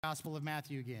Gospel of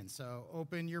Matthew again. So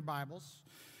open your Bibles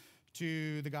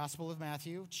to the Gospel of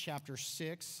Matthew. Chapter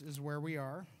 6 is where we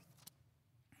are.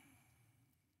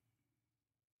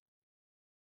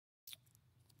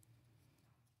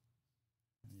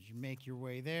 As you make your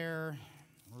way there,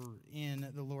 we're in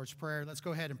the Lord's Prayer. Let's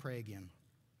go ahead and pray again.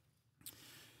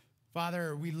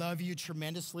 Father, we love you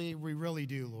tremendously. We really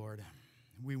do, Lord.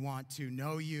 We want to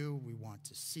know you. We want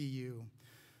to see you.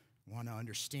 We want to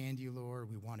understand you, Lord.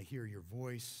 We want to hear your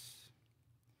voice.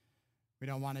 We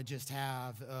don't want to just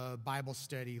have a Bible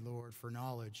study, Lord, for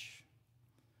knowledge.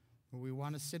 But we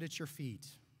want to sit at your feet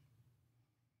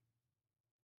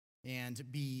and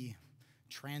be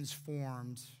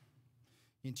transformed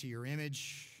into your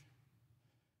image,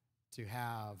 to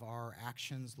have our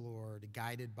actions, Lord,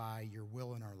 guided by your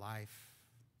will in our life.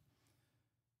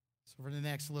 So for the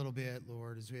next little bit,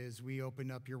 Lord, as we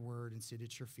open up your word and sit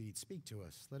at your feet, speak to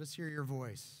us. Let us hear your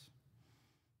voice.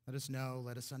 Let us know.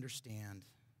 Let us understand.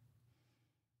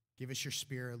 Give us your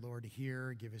spirit, Lord, to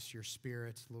hear. Give us your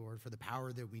spirit, Lord, for the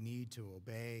power that we need to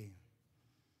obey.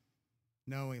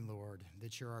 Knowing, Lord,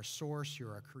 that you're our source,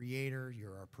 you're our creator,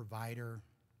 you're our provider.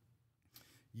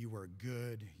 You are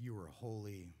good, you are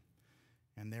holy.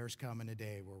 And there's coming a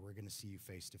day where we're going to see you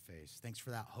face to face. Thanks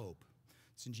for that hope.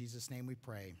 It's in Jesus' name we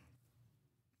pray.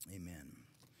 Amen.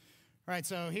 All right,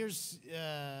 so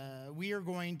we are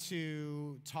going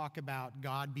to talk about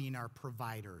God being our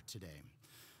provider today.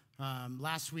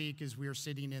 Last week, as we were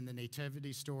sitting in the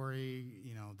nativity story,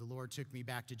 the Lord took me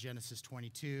back to Genesis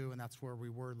 22, and that's where we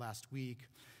were last week.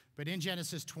 But in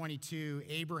Genesis 22,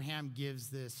 Abraham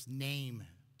gives this name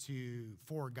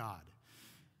for God.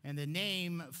 And the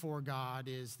name for God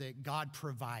is that God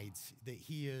provides, that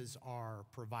he is our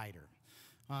provider.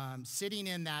 Sitting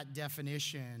in that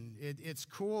definition, it's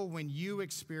cool when you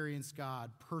experience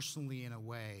God personally in a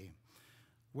way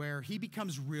where he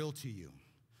becomes real to you.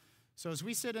 So as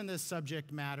we sit in this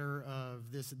subject matter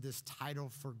of this title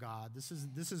for God, this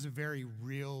is a very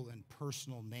real and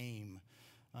personal name,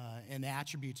 an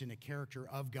attribute and a character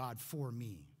of God for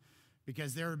me.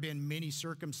 Because there have been many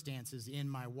circumstances in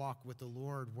my walk with the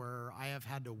Lord where I have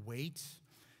had to wait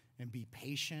and be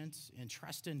patient and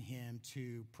trust in him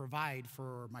to provide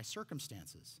for my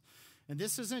circumstances. And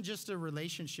this isn't just a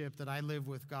relationship that I live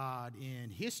with God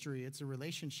in history. It's a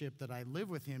relationship that I live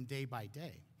with him day by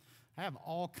day. I have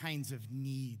all kinds of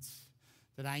needs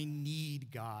that I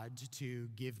need God to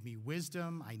give me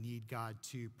wisdom. I need God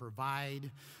to provide,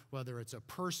 whether it's a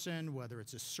person, whether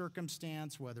it's a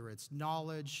circumstance, whether it's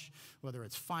knowledge, whether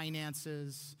it's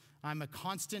finances. I'm a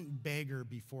constant beggar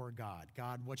before God.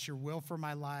 God, what's your will for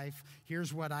my life?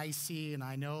 Here's what I see, and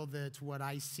I know that what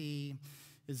I see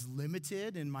is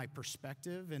limited in my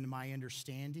perspective and my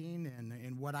understanding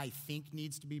and what I think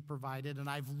needs to be provided. And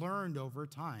I've learned over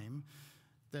time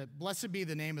that blessed be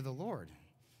the name of the Lord.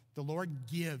 The Lord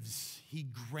gives, he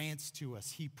grants to us,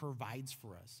 he provides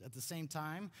for us. At the same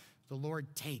time, the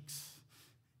Lord takes.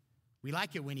 We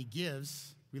like it when he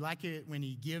gives. We like it when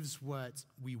he gives what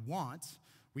we want.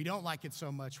 We don't like it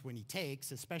so much when he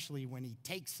takes, especially when he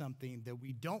takes something that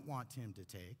we don't want him to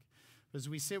take. As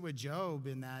we sit with Job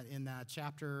in that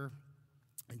chapter,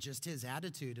 and just his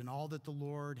attitude and all that the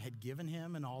Lord had given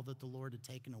him and all that the Lord had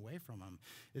taken away from him.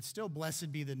 It's still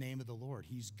blessed be the name of the Lord.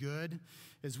 He's good.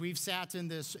 As we've sat in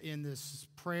this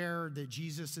prayer that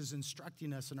Jesus is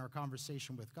instructing us in our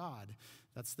conversation with God,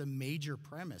 that's the major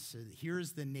premise.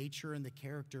 Here's the nature and the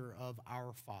character of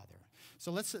our Father.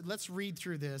 So let's read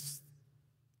through this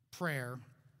prayer.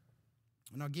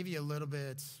 And I'll give you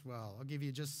I'll give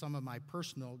you just some of my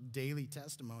personal daily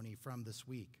testimony from this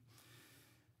week.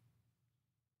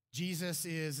 Jesus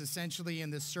is essentially in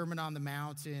this Sermon on the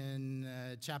Mount in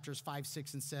chapters 5,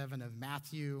 6, and 7 of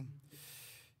Matthew.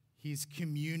 He's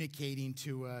communicating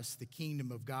to us the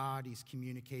kingdom of God. He's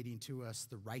communicating to us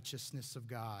the righteousness of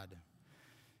God.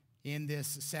 In this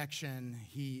section,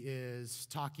 he is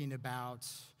talking about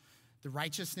the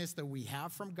righteousness that we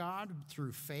have from God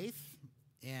through faith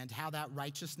and how that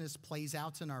righteousness plays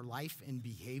out in our life and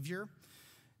behavior.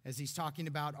 As he's talking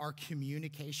about our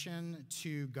communication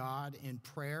to God in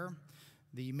prayer,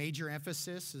 the major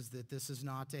emphasis is that this is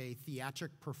not a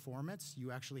theatric performance.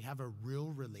 You actually have a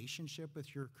real relationship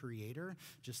with your Creator,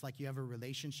 just like you have a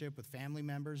relationship with family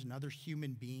members and other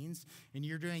human beings. And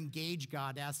you're to engage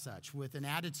God as such, with an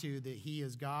attitude that he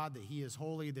is God, that he is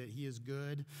holy, that he is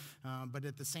good. But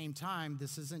at the same time,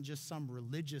 this isn't just some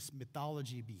religious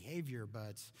mythology behavior,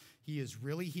 but he is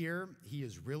really here, he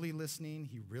is really listening,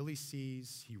 he really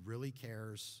sees, he really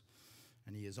cares.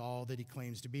 And he is all that he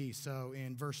claims to be. So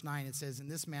in verse 9, it says, "In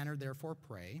this manner, therefore,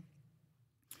 pray,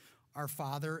 our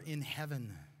Father in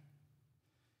heaven,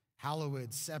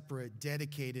 Hallowed, separate,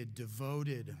 dedicated,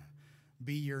 devoted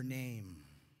be your name.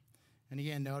 And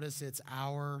again, notice it's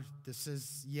this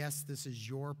is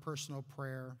your personal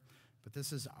prayer, but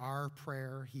this is our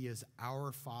prayer. He is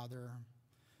our Father.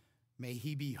 May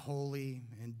he be holy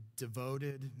and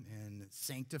devoted and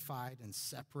sanctified and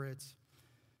separate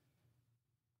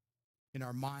in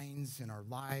our minds, in our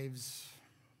lives,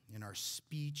 in our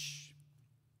speech,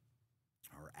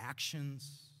 our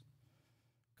actions.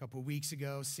 A couple of weeks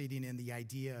ago, sitting in the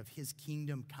idea of his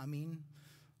kingdom coming,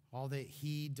 all that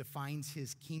he defines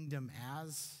his kingdom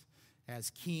as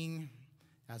king,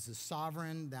 as a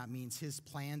sovereign. That means his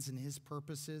plans and his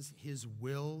purposes, his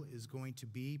will is going to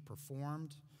be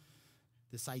performed.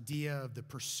 This idea of the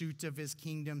pursuit of his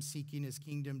kingdom, seeking his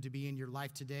kingdom to be in your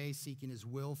life today, seeking his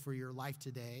will for your life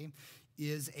today,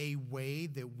 is a way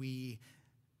that we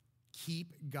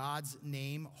keep God's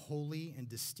name holy and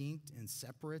distinct and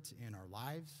separate in our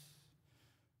lives.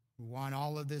 We want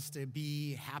all of this to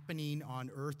be happening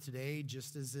on earth today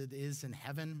just as it is in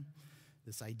heaven.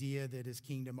 This idea that his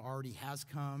kingdom already has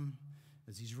come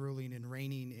as he's ruling and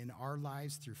reigning in our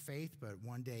lives through faith, but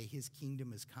one day his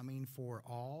kingdom is coming for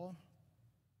all.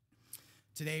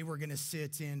 Today we're going to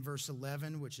sit in verse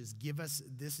 11, which is, give us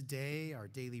this day our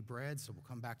daily bread. So we'll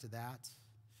come back to that.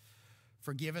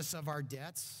 Forgive us of our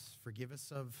debts. Forgive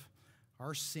us of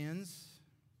our sins.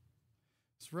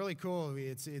 It's really cool.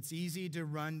 It's easy to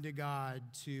run to God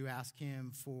to ask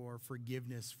him for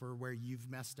forgiveness for where you've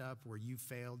messed up, where you've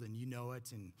failed, and you know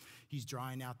it, and he's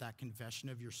drawing out that confession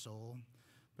of your soul.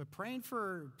 But praying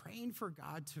for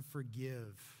God to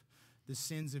forgive the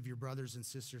sins of your brothers and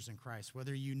sisters in Christ,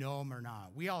 whether you know them or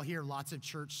not. We all hear lots of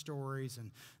church stories,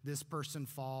 and this person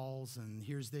falls, and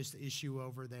here's this issue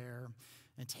over there.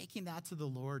 And taking that to the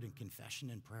Lord in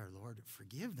confession and prayer, Lord,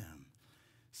 forgive them.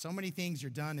 So many things are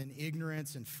done in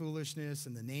ignorance and foolishness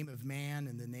in the name of man,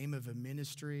 in the name of a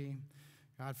ministry.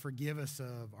 God, forgive us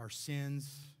of our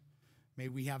sins. May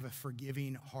we have a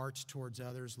forgiving heart towards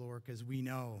others, Lord, because we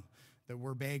know that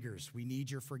we're beggars. We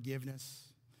need your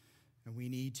forgiveness, and we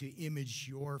need to image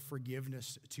your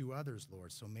forgiveness to others,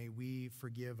 Lord. So may we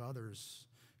forgive others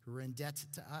who are in debt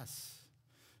to us.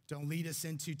 Don't lead us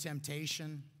into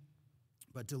temptation,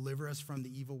 but deliver us from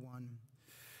the evil one.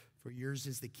 For yours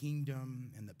is the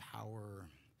kingdom and the power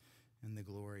and the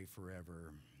glory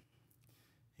forever.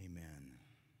 Amen.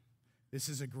 This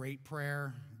is a great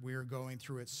prayer. We're going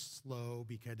through it slow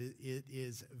because it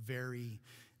is very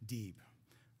deep.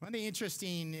 One of the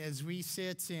interesting as we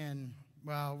sit in,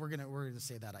 well, we're gonna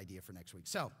say that idea for next week.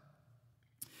 So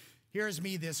here's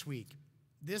me this week.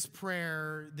 This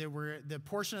prayer the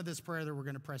portion of this prayer that we're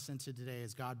going to press into today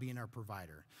is God being our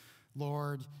provider.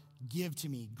 Lord, give to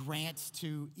me, grant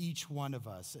to each one of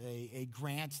us a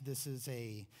grant. This is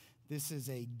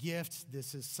a gift.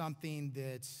 This is something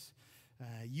that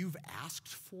you've asked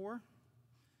for.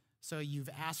 So you've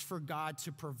asked for God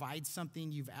to provide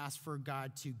something. You've asked for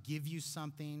God to give you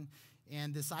something.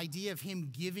 And this idea of him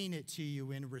giving it to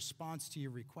you in response to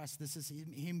your request, this is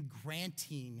him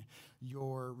granting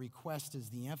your request is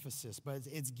the emphasis. But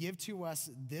it's give to us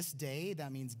this day.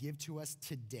 That means give to us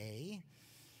today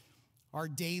our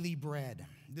daily bread.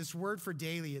 This word for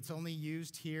daily, it's only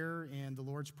used here in the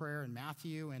Lord's Prayer in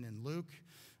Matthew and in Luke.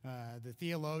 The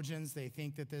theologians, they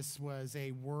think that this was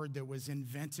a word that was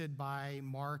invented by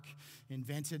Mark,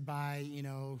 invented by,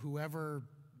 whoever,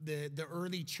 the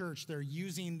early church. They're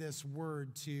using this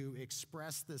word to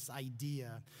express this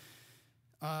idea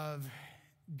of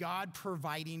God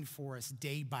providing for us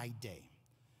day by day.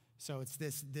 So it's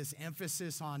this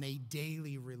emphasis on a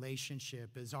daily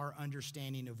relationship is our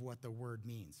understanding of what the word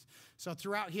means. So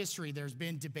throughout history, there's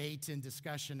been debate and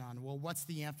discussion on, well, what's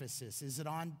the emphasis? Is it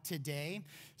on today?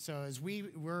 So as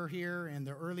we're here in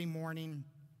the early morning,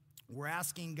 we're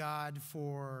asking God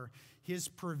for his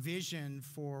provision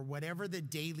for whatever the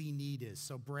daily need is.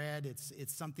 So bread,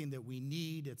 it's something that we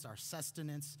need. It's our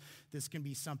sustenance. This can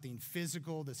be something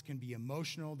physical. This can be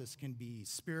emotional. This can be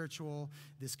spiritual.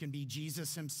 This can be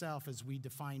Jesus himself as we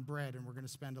define bread, and we're going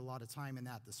to spend a lot of time in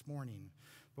that this morning.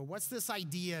 But what's this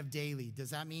idea of daily?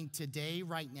 Does that mean today,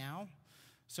 right now?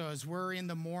 So as we're in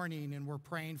the morning and we're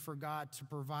praying for God to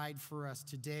provide for us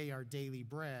today our daily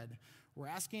bread, we're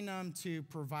asking him to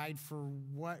provide for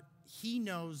what he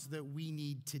knows that we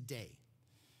need today.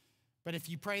 But if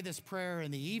you pray this prayer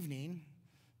in the evening,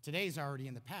 today's already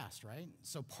in the past, right?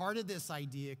 So part of this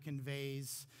idea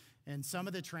conveys, and some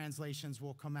of the translations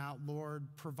will come out, Lord,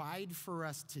 provide for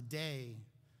us today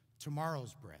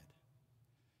tomorrow's bread.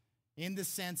 In the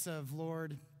sense of,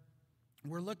 Lord,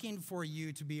 we're looking for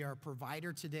you to be our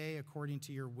provider today according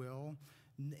to your will,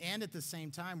 And at the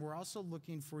same time, we're also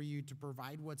looking for you to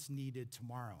provide what's needed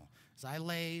tomorrow. As I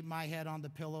lay my head on the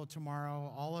pillow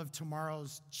tomorrow, all of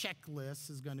tomorrow's checklist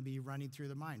is going to be running through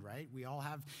the mind, right? We all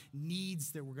have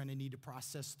needs that we're going to need to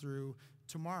process through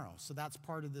tomorrow. So that's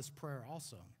part of this prayer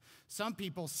also. Some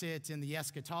people sit in the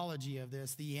eschatology of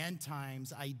this, the end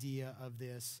times idea of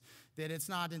this, that it's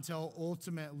not until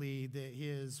ultimately that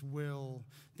his will,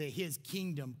 that his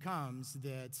kingdom comes,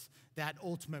 that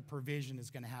ultimate provision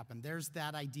is going to happen. There's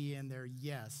that idea in there,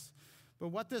 yes. But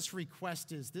what this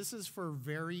request is, this is for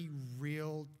very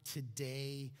real,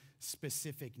 today,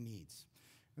 specific needs.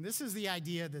 And this is the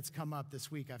idea that's come up this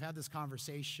week. I've had this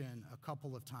conversation a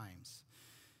couple of times.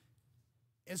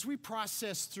 As we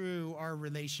process through our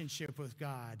relationship with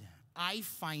God, I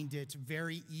find it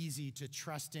very easy to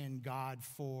trust in God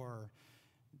for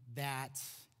that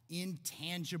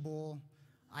intangible,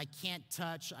 I can't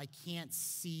touch, I can't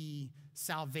see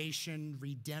salvation,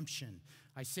 redemption.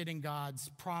 I sit in God's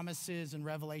promises and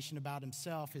revelation about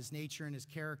himself, his nature and his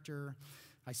character.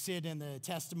 I sit in the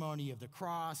testimony of the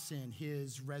cross and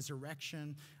his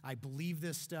resurrection. I believe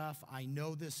this stuff. I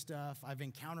know this stuff. I've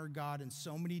encountered God in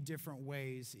so many different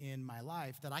ways in my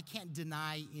life that I can't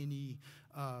deny any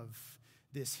of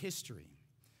this history.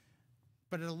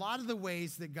 But in a lot of the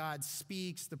ways that God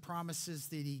speaks, the promises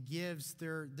that he gives,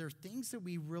 they're things that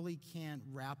we really can't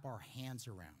wrap our hands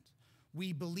around.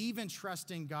 We believe and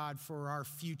trust in God for our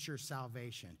future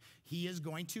salvation. He is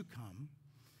going to come.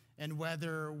 And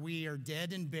whether we are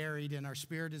dead and buried and our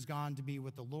spirit is gone to be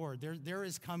with the Lord, there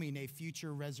is coming a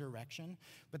future resurrection.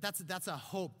 But that's a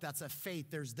hope, that's a faith.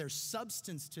 There's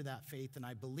substance to that faith, and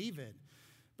I believe it.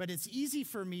 But it's easy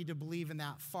for me to believe in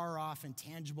that far off and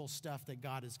tangible stuff that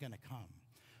God is going to come.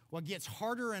 What gets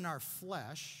harder in our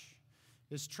flesh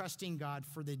is trusting God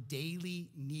for the daily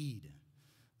need.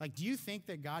 Like, do you think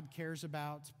that God cares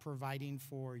about providing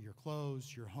for your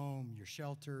clothes, your home, your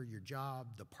shelter, your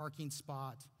job, the parking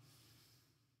spot?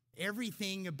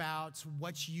 Everything about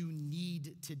what you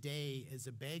need today as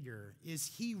a beggar, is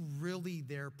he really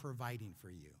there providing for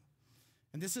you?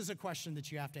 And this is a question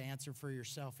that you have to answer for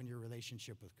yourself in your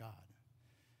relationship with God.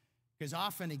 Because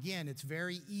often, again, it's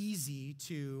very easy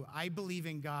to, I believe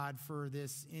in God for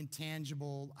this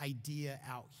intangible idea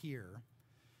out here.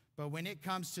 But when it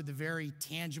comes to the very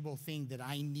tangible thing that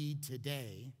I need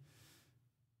today,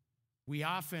 we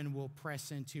often will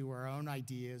press into our own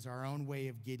ideas, our own way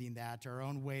of getting that, our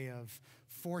own way of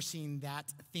forcing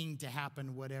that thing to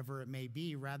happen, whatever it may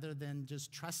be, rather than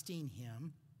just trusting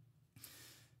him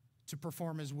to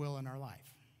perform his will in our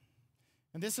life.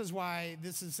 And this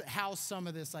is how some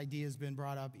of this idea has been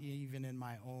brought up even in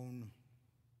my own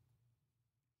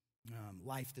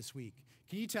life this week.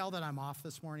 Can you tell that I'm off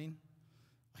this morning?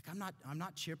 Like, I'm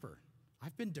not chipper.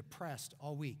 I've been depressed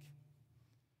all week.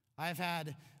 I've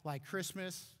had,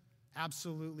 Christmas,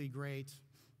 absolutely great.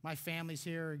 My family's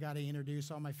here. I got to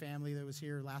introduce all my family that was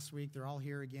here last week. They're all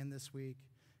here again this week.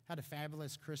 Had a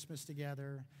fabulous Christmas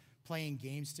together, playing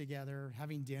games together,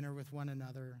 having dinner with one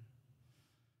another,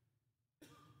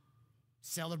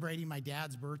 celebrating my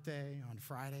dad's birthday on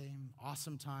Friday.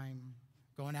 Awesome time.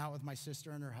 Going out with my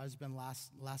sister and her husband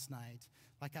last night.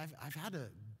 I've had a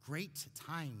great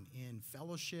time in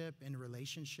fellowship and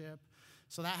relationship.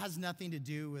 So that has nothing to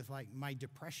do with my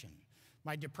depression.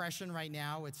 My depression right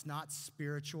now, it's not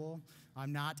spiritual.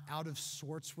 I'm not out of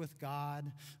sorts with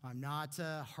God. I'm not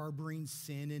harboring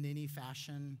sin in any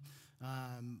fashion.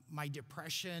 My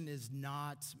depression is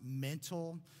not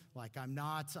mental.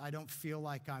 I don't feel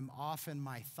like I'm off in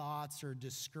my thoughts or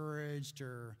discouraged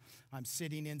or I'm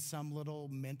sitting in some little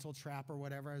mental trap or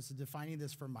whatever. I was defining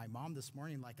this for my mom this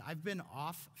morning. I've been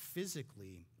off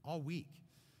physically all week.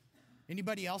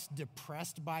 Anybody else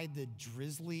depressed by the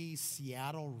drizzly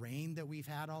Seattle rain that we've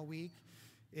had all week?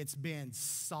 It's been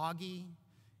soggy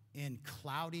and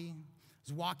cloudy. I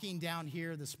was walking down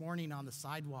here this morning on the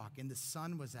sidewalk and the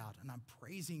sun was out, and I'm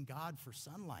praising God for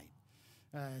sunlight.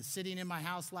 Sitting in my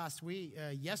house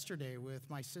yesterday with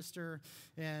my sister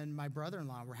and my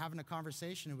brother-in-law, we're having a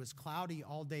conversation. It was cloudy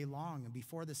all day long, and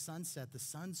before the sunset, the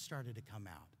sun started to come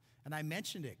out. And I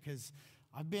mentioned it because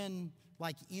I've been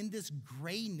in this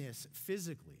grayness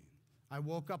physically. I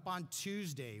woke up on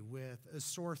Tuesday with a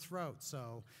sore throat,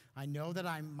 so I know that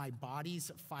my body's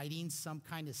fighting some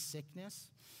kind of sickness.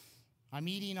 I'm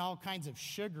eating all kinds of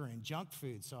sugar and junk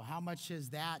food, so how much has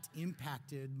that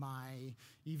impacted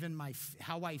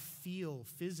how I feel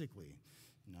physically?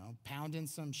 Pounding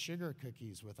some sugar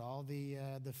cookies with all the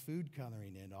food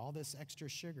coloring in, all this extra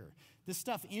sugar. This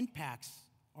stuff impacts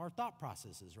our thought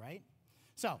processes, right?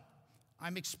 So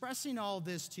I'm expressing all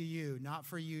this to you, not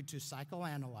for you to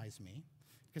psychoanalyze me,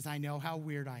 because I know how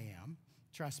weird I am,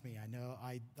 Trust me, I know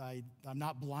I'm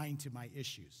not blind to my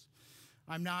issues.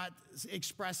 I'm not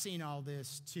expressing all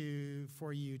this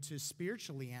for you to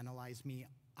spiritually analyze me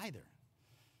either.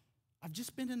 I've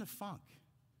just been in a funk.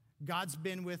 God's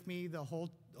been with me the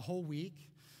whole week.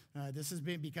 This has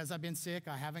been because I've been sick.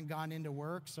 I haven't gone into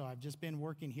work, so I've just been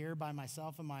working here by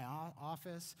myself in my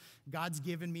office. God's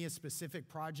given me a specific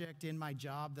project in my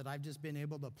job that I've just been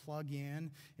able to plug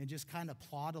in and just kind of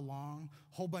plod along.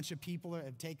 A whole bunch of people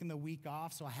have taken the week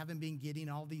off, so I haven't been getting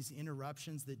all these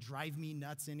interruptions that drive me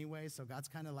nuts anyway, so God's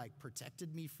kind of like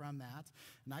protected me from that.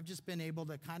 And I've just been able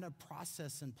to kind of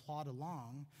process and plod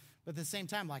along. But at the same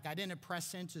time, like I didn't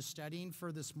press into studying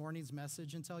for this morning's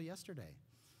message until yesterday.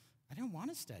 I didn't want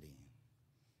to study.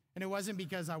 And it wasn't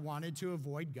because I wanted to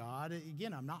avoid God.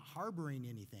 Again, I'm not harboring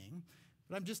anything,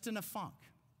 but I'm just in a funk.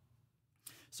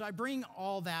 So I bring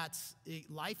all that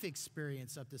life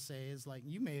experience up to say is like,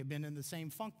 you may have been in the same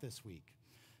funk this week.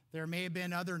 There may have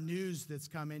been other news that's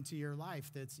come into your life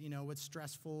that's, it's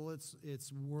stressful,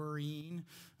 it's worrying.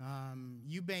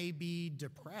 You may be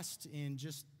depressed in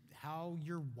just how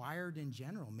you're wired in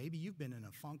general. Maybe you've been in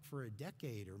a funk for a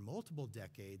decade or multiple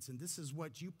decades, and this is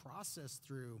what you process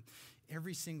through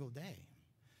every single day.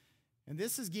 And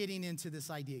this is getting into this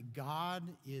idea, God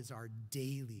is our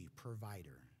daily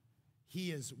provider.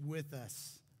 He is with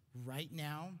us right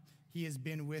now. He has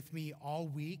been with me all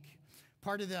week.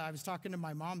 I was talking to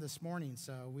my mom this morning,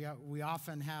 so we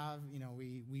often have,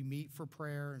 we meet for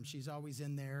prayer, and she's always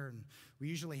in there, and we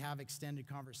usually have extended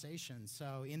conversations.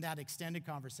 So in that extended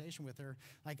conversation with her,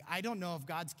 like, I don't know if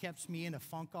God's kept me in a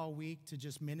funk all week to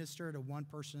just minister to one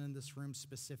person in this room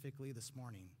specifically this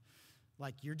morning.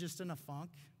 Like, you're just in a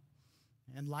funk,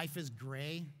 and life is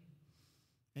gray,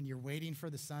 and you're waiting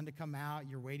for the sun to come out,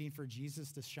 you're waiting for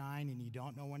Jesus to shine, and you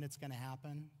don't know when it's going to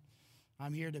happen.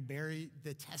 I'm here to bear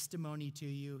the testimony to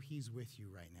you. He's with you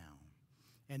right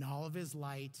now. In all of his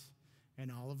light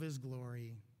and all of his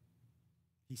glory,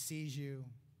 he sees you.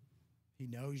 He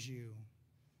knows you.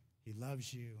 He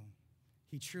loves you.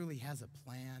 He truly has a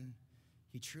plan.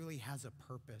 He truly has a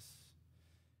purpose.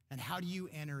 And how do you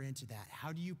enter into that?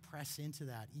 How do you press into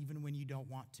that even when you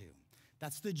don't want to?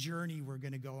 That's the journey we're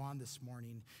going to go on this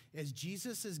morning as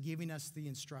Jesus is giving us the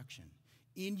instruction.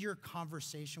 In your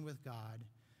conversation with God,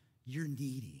 you're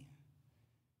needy.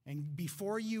 And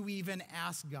before you even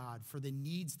ask God for the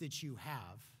needs that you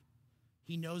have,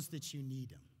 he knows that you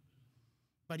need him.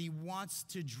 But he wants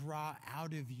to draw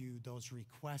out of you those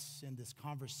requests in this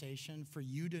conversation for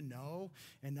you to know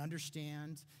and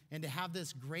understand and to have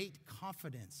this great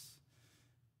confidence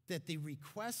that the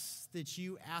requests that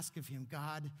you ask of him,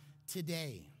 God,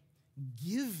 today,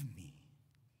 give me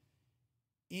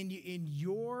in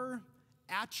your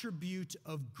attribute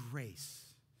of grace,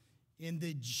 in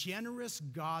the generous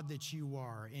God that you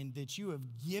are and that you have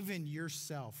given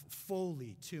yourself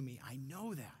fully to me. I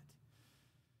know that.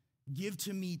 Give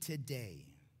to me today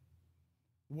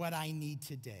what I need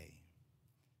today.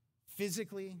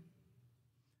 Physically,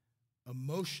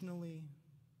 emotionally,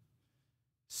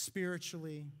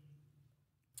 spiritually,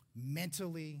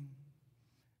 mentally,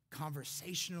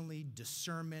 conversationally,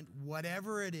 discernment,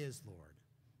 whatever it is, Lord,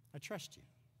 I trust you.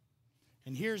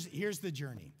 And here's the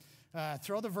journey.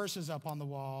 Throw the verses up on the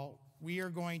wall. We are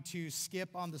going to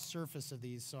skip on the surface of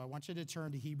these, so I want you to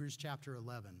turn to Hebrews chapter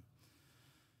 11.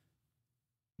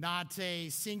 Not a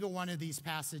single one of these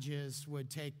passages would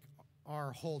take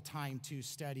our whole time to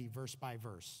study verse by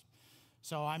verse.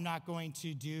 So I'm not going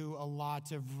to do a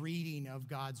lot of reading of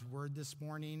God's word this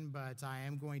morning, but I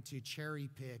am going to cherry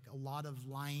pick a lot of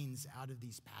lines out of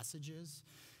these passages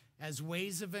as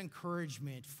ways of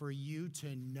encouragement for you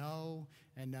to know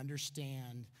and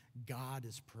understand God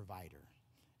as provider.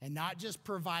 And not just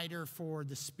provider for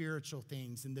the spiritual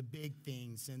things and the big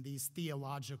things and these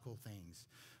theological things,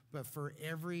 but for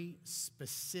every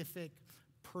specific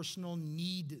personal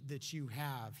need that you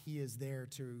have, he is there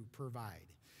to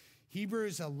provide.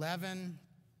 Hebrews 11,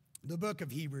 the book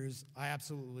of Hebrews, I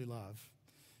absolutely love.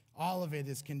 All of it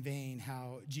is conveying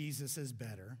how Jesus is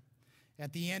better.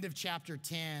 At the end of chapter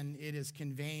 10, it is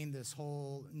conveying this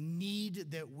whole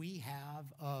need that we have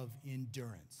of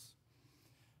endurance.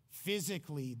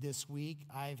 Physically this week,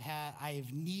 I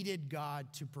have needed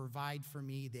God to provide for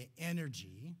me the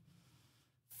energy,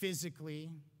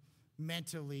 physically,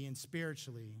 mentally, and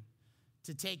spiritually,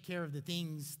 to take care of the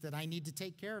things that I need to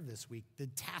take care of this week, the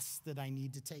tasks that I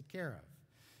need to take care of.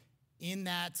 In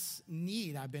that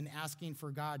need, I've been asking for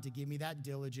God to give me that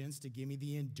diligence, to give me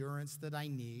the endurance that I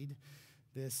need.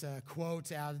 This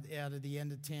quote out of the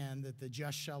end of 10, that the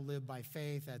just shall live by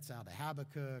faith, that's out of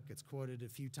Habakkuk. It's quoted a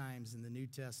few times in the New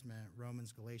Testament,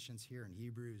 Romans, Galatians, here in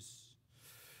Hebrews.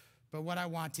 But what I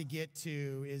want to get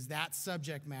to is that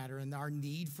subject matter and our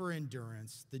need for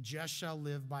endurance. The just shall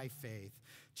live by faith.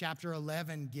 Chapter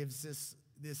 11 gives us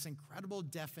this incredible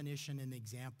definition and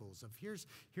examples of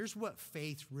here's what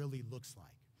faith really looks like.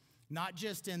 Not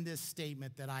just in this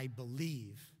statement that I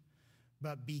believe,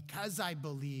 but because I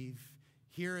believe,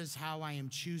 here is how I am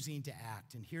choosing to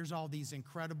act. And here's all these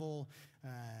incredible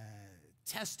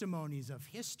testimonies of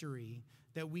history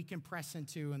that we can press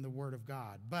into in the Word of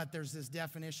God. But there's this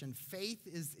definition. Faith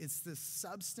it's the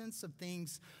substance of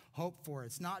things hoped for.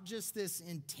 It's not just this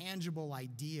intangible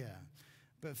idea,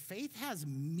 but faith has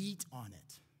meat on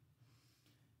it.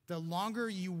 The longer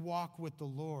you walk with the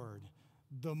Lord,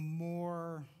 the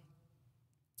more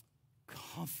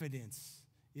confidence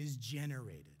is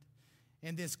generated.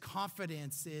 And this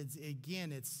confidence is,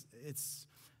 again, it's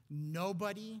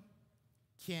nobody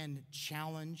can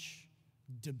challenge,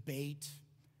 debate,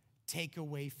 take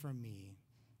away from me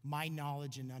my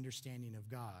knowledge and understanding of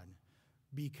God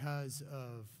because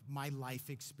of my life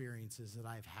experiences that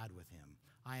I've had with him.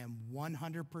 I am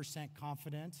 100%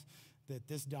 confident that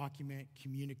this document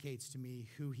communicates to me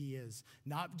who he is,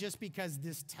 not just because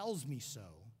this tells me so,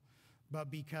 but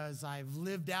because I've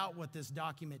lived out what this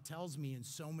document tells me in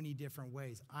so many different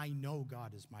ways. I know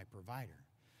God is my provider.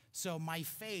 So my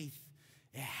faith,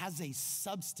 it has a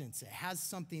substance. It has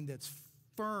something that's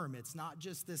firm. It's not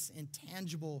just this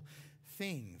intangible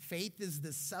thing. Faith is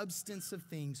the substance of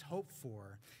things hoped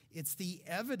for. It's the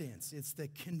evidence. It's the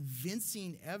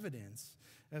convincing evidence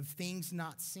of things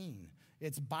not seen.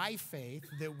 It's by faith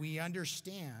that we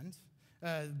understand.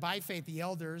 By faith, the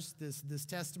elders, this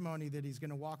testimony that he's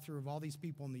going to walk through of all these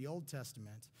people in the Old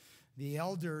Testament, the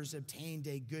elders obtained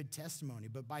a good testimony.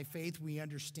 But by faith, we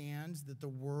understand that the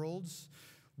worlds,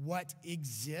 what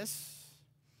exists,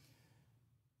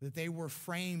 that they were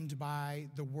framed by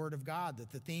the Word of God,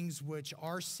 that the things which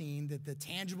are seen, that the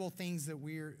tangible things that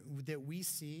we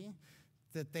see,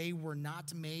 that they were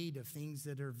not made of things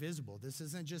that are visible. This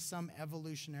isn't just some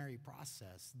evolutionary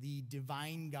process. The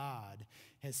divine God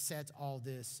has set all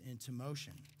this into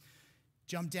motion.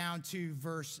 Jump down to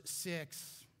verse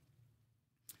 6.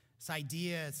 This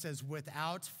idea, it says,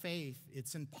 without faith,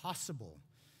 it's impossible.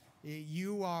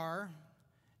 You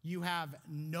have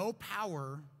no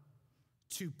power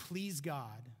to please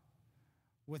God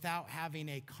without having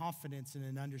a confidence and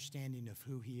an understanding of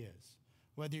who he is.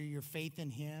 Whether your faith in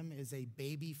him is a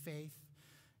baby faith,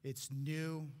 it's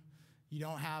new, you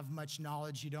don't have much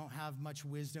knowledge, you don't have much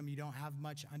wisdom, you don't have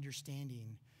much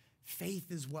understanding.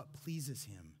 Faith is what pleases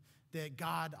him. That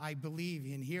God, I believe,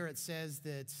 and here it says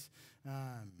that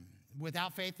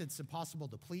without faith it's impossible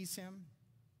to please him.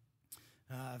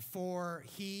 For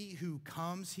he who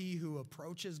comes, he who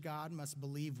approaches God must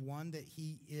believe, one, that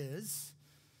he is,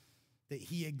 that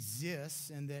he exists,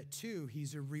 and that two,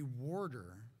 he's a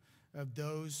rewarder of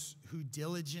those who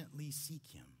diligently seek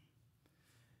him.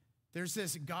 There's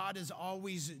this, God is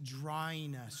always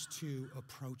drawing us to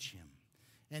approach him.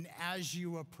 And as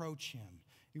you approach him,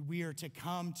 we are to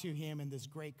come to him in this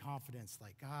great confidence,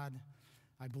 like, God,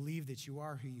 I believe that you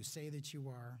are who you say that you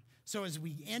are. So as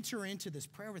we enter into this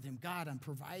prayer with him, God,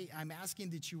 I'm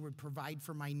asking that you would provide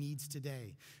for my needs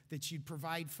today, that you'd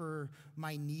provide for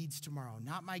my needs tomorrow,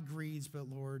 not my greeds, but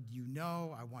Lord, you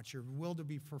know, I want your will to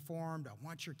be performed. I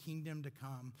want your kingdom to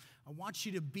come. I want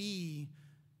you to be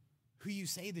who you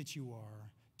say that you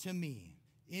are to me,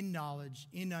 in knowledge,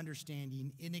 in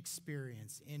understanding, in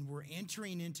experience. And we're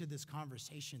entering into this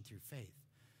conversation through faith.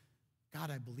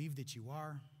 God, I believe that you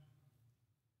are.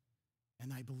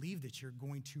 And I believe that you're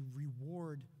going to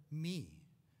reward me,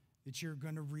 that you're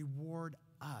going to reward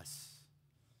us.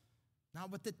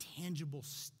 Not with the tangible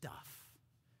stuff,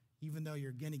 even though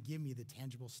you're going to give me the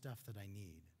tangible stuff that I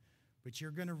need, but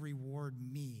you're going to reward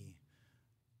me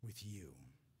with you.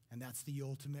 And that's the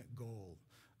ultimate goal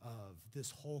of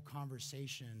this whole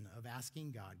conversation of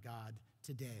asking God, God,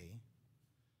 today,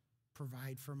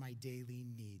 provide for my daily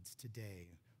needs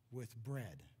today with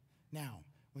bread. Now,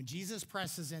 when Jesus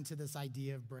presses into this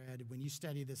idea of bread, when you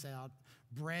study this out,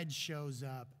 bread shows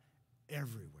up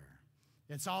everywhere.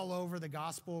 It's all over the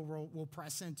gospel. We'll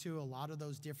press into a lot of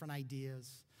those different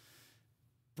ideas.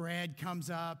 Bread comes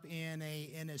up in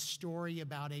a story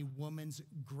about a woman's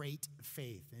great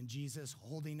faith, and Jesus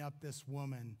holding up this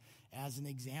woman as an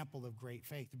example of great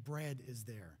faith. Bread is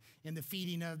there. In the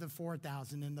feeding of the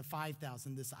 4,000 and the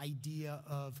 5,000, this idea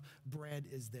of bread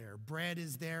is there. Bread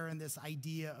is there in this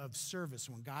idea of service.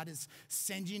 When God is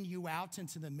sending you out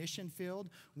into the mission field,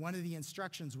 one of the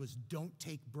instructions was don't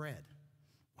take bread.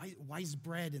 Why is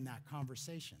bread in that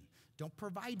conversation? Don't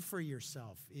provide for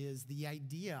yourself is the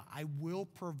idea. I will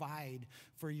provide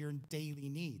for your daily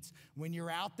needs. When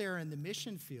you're out there in the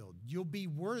mission field, you'll be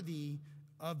worthy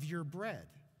of your bread.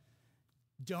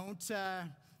 Don't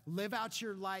live out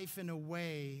your life in a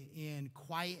way in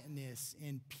quietness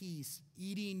and peace,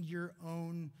 eating your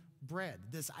own bread.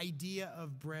 This idea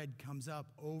of bread comes up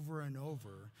over and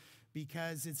over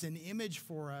because it's an image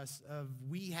for us of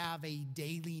we have a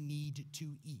daily need to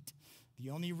eat. The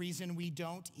only reason we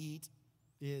don't eat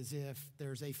is if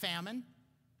there's a famine,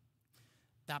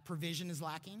 that provision is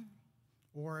lacking,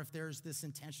 or if there's this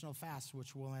intentional fast,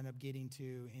 which we'll end up getting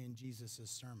to in Jesus'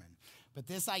 sermon. But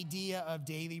this idea of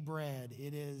daily bread,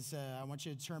 it is, I want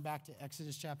you to turn back to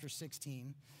Exodus chapter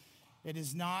 16. It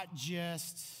is not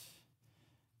just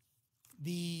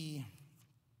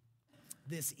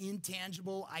this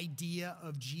intangible idea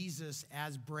of Jesus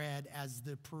as bread, as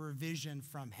the provision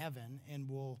from heaven, and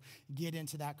we'll get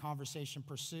into that conversation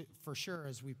for sure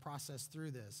as we process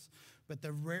through this. But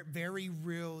the very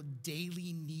real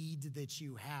daily need that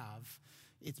you have,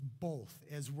 it's both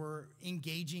as we're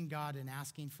engaging God and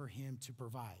asking for him to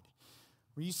provide.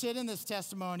 Where you sit in this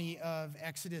testimony of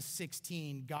Exodus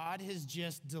 16, God has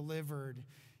just delivered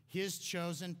his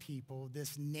chosen people,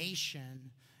 this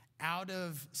nation, out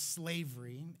of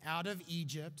slavery, out of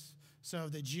Egypt. So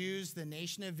the Jews, the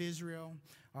nation of Israel,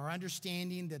 are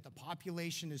understanding that the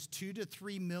population is 2 to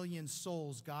 3 million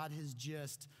souls God has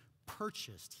just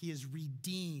purchased. He has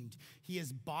redeemed. He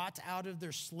has bought out of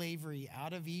their slavery,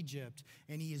 out of Egypt,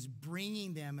 and he is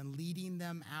bringing them and leading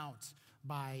them out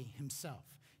by himself.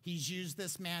 He's used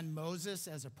this man Moses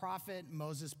as a prophet.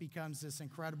 Moses becomes this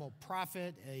incredible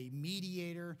prophet, a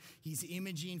mediator. He's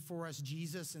imaging for us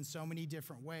Jesus in so many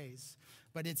different ways.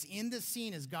 But it's in this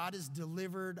scene as God has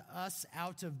delivered us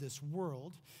out of this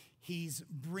world. He's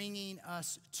bringing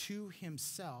us to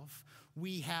himself.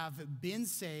 We have been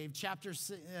saved. Chapter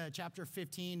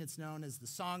 15, it's known as the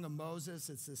Song of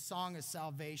Moses. It's the song of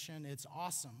salvation. It's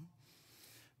awesome.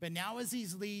 But now as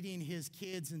he's leading his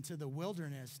kids into the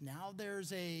wilderness, now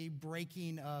there's a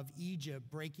breaking of Egypt,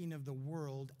 breaking of the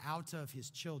world out of his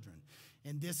children.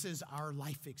 And this is our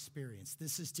life experience.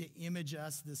 This is to image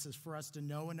us. This is for us to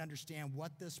know and understand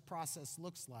what this process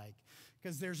looks like,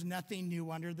 because there's nothing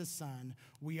new under the sun.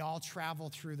 We all travel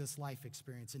through this life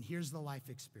experience. And here's the life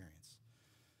experience.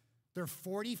 They're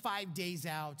 45 days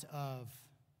out of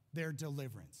their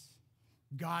deliverance.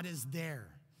 God is there.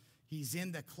 He's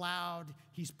in the cloud.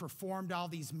 He's performed all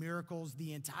these miracles.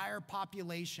 The entire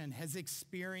population has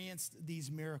experienced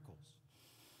these miracles.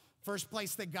 First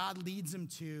place that God leads them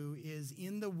to is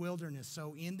in the wilderness,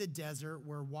 so in the desert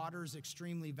where water is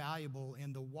extremely valuable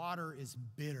and the water is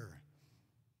bitter.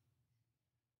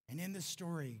 And in this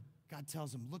story, God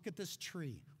tells them, look at this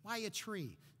tree. Why a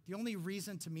tree? The only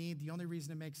reason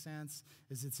it makes sense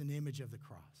is it's an image of the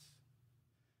cross.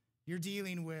 You're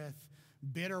dealing with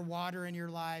bitter water in your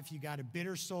life. You got a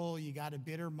bitter soul. You got a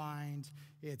bitter mind.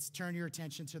 It's turn your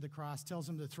attention to the cross. Tells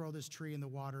them to throw this tree in the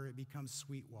water. It becomes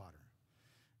sweet water.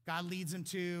 God leads them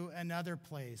to another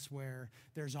place where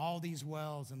there's all these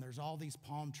wells and there's all these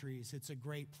palm trees. It's a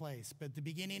great place. But at the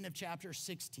beginning of chapter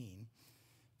 16,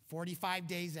 45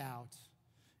 days out,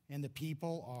 and the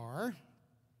people are,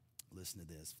 listen to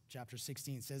this. Chapter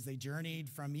 16 says, they journeyed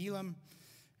from Elim,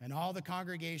 and all the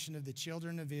congregation of the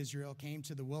children of Israel came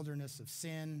to the wilderness of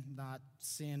Sin, not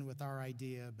sin with our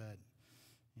idea, but,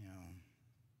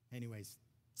 anyways,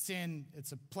 Sin,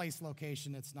 it's a place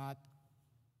location. It's not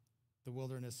the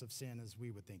wilderness of Sin as we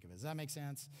would think of it. Does that make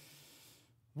sense?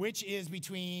 Which is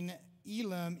between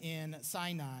Elim and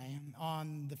Sinai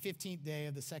on the 15th day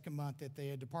of the second month that they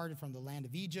had departed from the land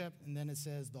of Egypt. And then it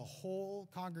says the whole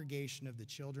congregation of the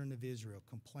children of Israel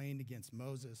complained against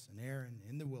Moses and Aaron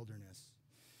in the wilderness.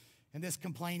 And this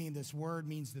complaining, this word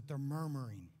means that they're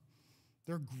murmuring,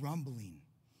 they're grumbling.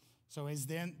 So as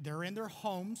then they're in their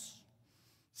homes,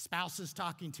 spouses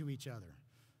talking to each other,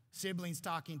 siblings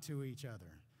talking to each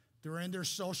other. They're in their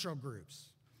social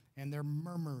groups and they're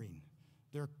murmuring,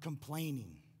 they're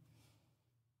complaining.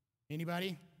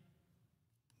 Anybody?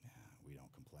 We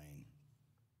don't complain.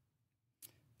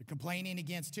 They're complaining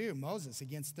against who? Moses,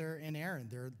 against and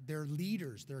Aaron. They're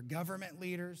leaders, they're government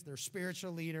leaders, they're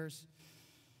spiritual leaders.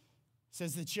 It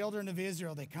says the children of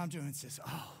Israel, they come to him and says,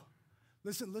 oh,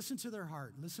 listen to their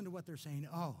heart. Listen to what they're saying.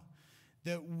 Oh,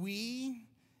 that we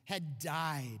had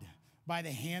died by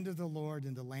the hand of the Lord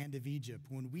in the land of Egypt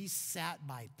when we sat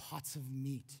by pots of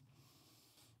meat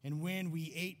and when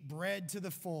we ate bread to the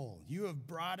full. You have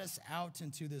brought us out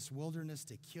into this wilderness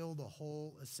to kill the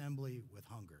whole assembly with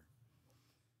hunger.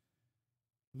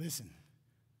 Listen,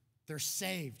 they're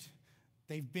saved.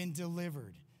 They've been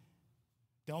delivered.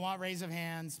 Don't want raise of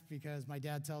hands because my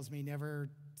dad tells me never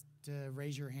to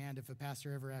raise your hand if a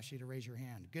pastor ever asks you to raise your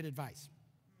hand. Good advice.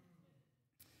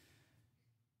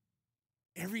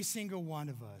 Every single one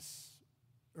of us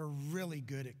are really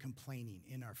good at complaining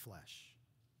in our flesh.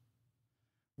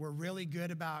 We're really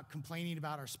good about complaining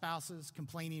about our spouses,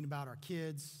 complaining about our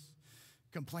kids,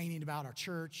 complaining about our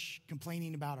church,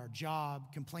 complaining about our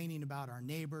job, complaining about our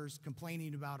neighbors,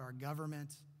 complaining about our government,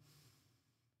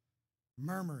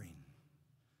 murmuring,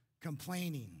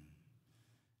 complaining,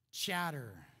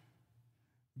 chatter,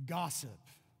 gossip,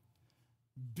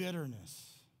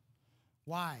 bitterness.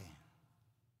 Why?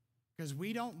 Because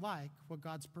we don't like what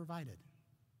God's provided.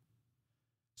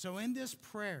 So in this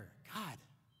prayer, God,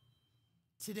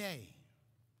 today,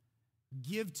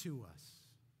 give to us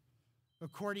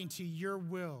according to your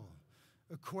will,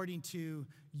 according to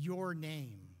your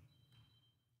name,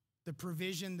 the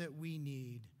provision that we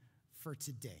need for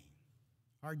today,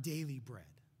 our daily bread.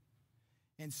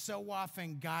 And so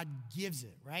often God gives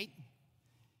it, right?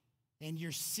 And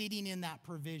you're sitting in that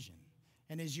provision.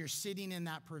 And as you're sitting in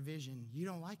that provision, you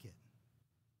don't like it.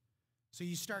 So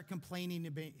you start complaining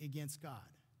against God.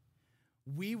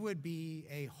 We would be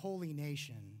a holy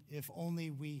nation if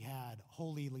only we had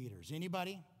holy leaders.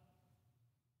 Anybody?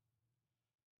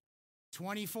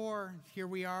 24, here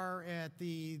we are at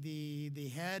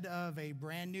the head of a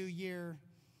brand new year.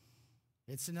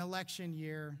 It's an election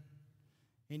year.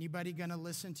 Anybody going to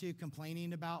listen to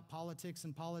complaining about politics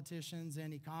and politicians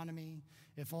and economy?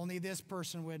 If only this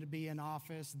person would be in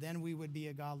office, then we would be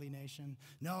a godly nation.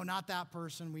 No, not that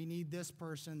person. We need this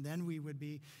person, then we would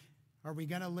be. Are we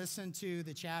going to listen to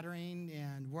the chattering?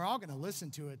 And we're all going to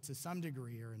listen to it to some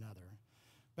degree or another.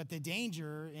 But the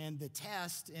danger and the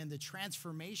test and the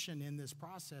transformation in this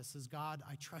process is, God,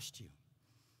 I trust you.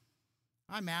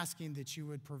 I'm asking that you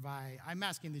would provide, I'm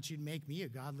asking that you'd make me a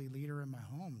godly leader in my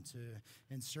home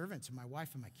and servant to my wife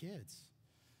and my kids.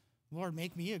 Lord,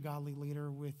 make me a godly leader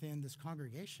within this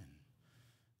congregation.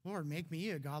 Lord, make me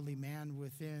a godly man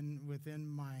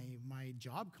within my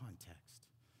job context.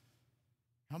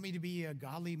 Help me to be a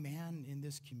godly man in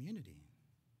this community.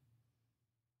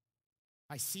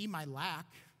 I see my lack.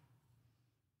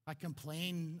 I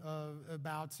complain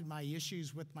about my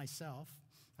issues with myself.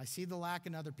 I see the lack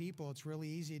in other people. It's really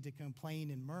easy to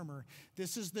complain and murmur.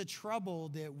 This is the trouble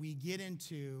that we get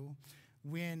into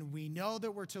when we know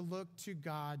that we're to look to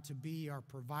God to be our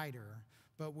provider,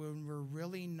 but when we're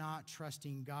really not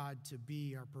trusting God to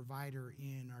be our provider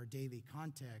in our daily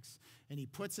context, and he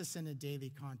puts us in a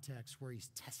daily context where he's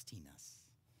testing us.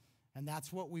 And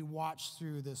that's what we watch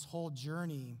through this whole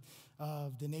journey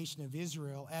of the nation of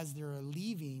Israel. As they're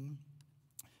leaving,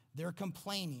 they're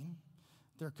complaining.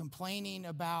 They're complaining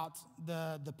about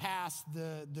the past,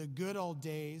 the good old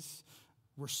days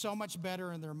were so much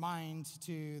better in their minds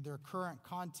to their current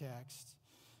context.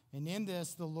 And in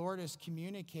this, the Lord is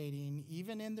communicating,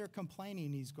 even in their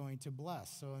complaining, he's going to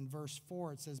bless. So in verse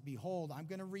 4, it says, behold, I'm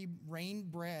going to rain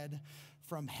bread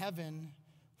from heaven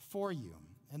for you.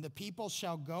 And the people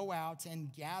shall go out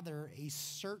and gather a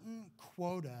certain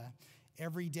quota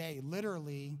every day.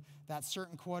 Literally, that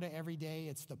certain quota every day,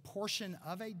 it's the portion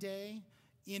of a day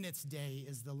in its day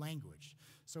is the language.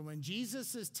 So when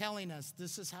Jesus is telling us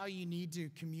this is how you need to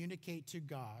communicate to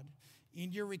God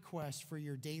in your request for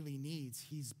your daily needs,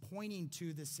 he's pointing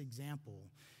to this example.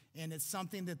 And it's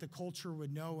something that the culture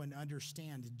would know and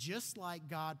understand. Just like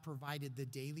God provided the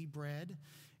daily bread,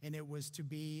 and it was to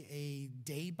be a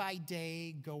day by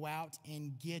day, go out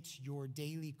and get your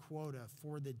daily quota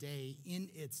for the day in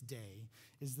its day,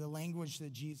 is the language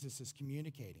that Jesus is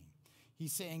communicating.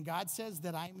 He's saying, God says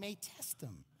that I may test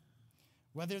them,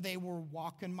 whether they will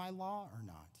walk in my law or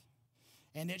not.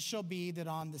 And it shall be that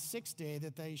on the sixth day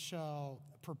that they shall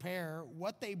prepare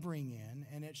what they bring in,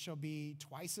 and it shall be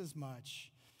twice as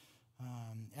much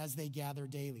as they gather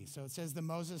daily. So it says that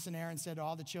Moses and Aaron said to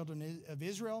all the children of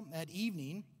Israel at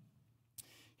evening,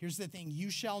 here's the thing,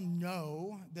 you shall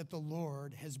know that the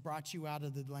Lord has brought you out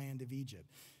of the land of Egypt.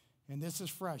 And this is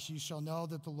fresh. You shall know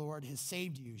that the Lord has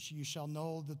saved you. You shall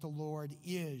know that the Lord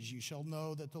is. You shall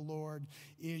know that the Lord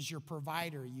is your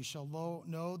provider. You shall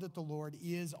know that the Lord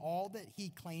is all that he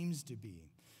claims to be.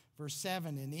 Verse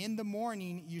 7, and in the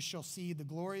morning you shall see the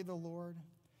glory of the Lord,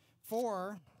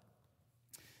 for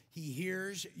he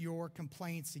hears your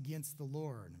complaints against the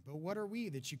Lord. But what are we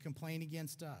that you complain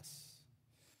against us?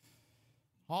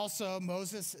 Also,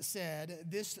 Moses said,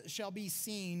 this shall be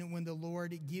seen when the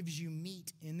Lord gives you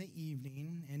meat in the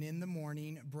evening, and in the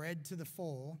morning bread to the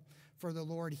full, for the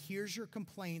Lord hears your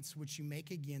complaints which you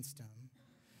make against him.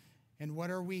 And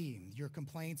what are we? Your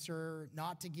complaints are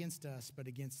not against us, but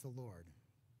against the Lord.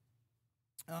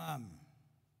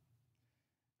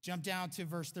 Jump down to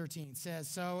verse 13. It says,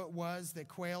 so it was that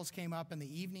quails came up in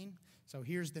the evening. So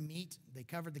here's the meat. They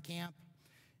covered the camp.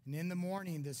 And in the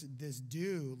morning, this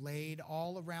dew laid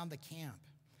all around the camp.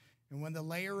 And when the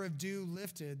layer of dew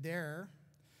lifted, there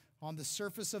on the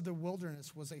surface of the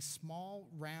wilderness was a small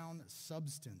round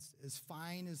substance, as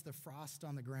fine as the frost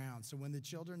on the ground. So when the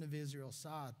children of Israel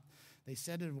saw it, they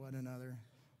said to one another,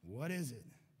 what is it?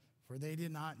 For they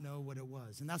did not know what it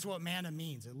was. And that's what manna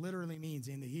means. It literally means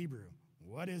in the Hebrew,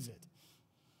 what is it?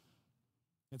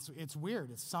 It's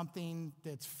weird. It's something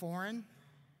that's foreign,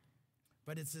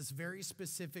 but it's this very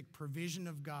specific provision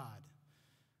of God.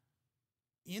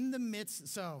 In the midst,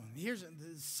 so here's,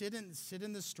 sit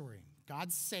in the story.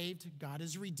 God's saved, God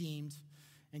is redeemed,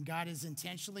 and God is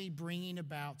intentionally bringing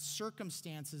about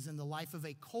circumstances in the life of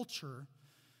a culture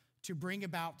to bring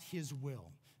about his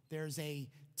will. There's a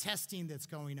testing that's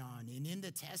going on, and in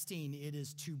the testing, it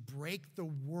is to break the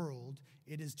world,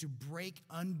 it is to break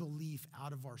unbelief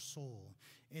out of our soul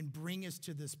and bring us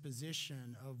to this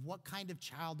position of what kind of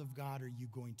child of God are you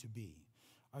going to be?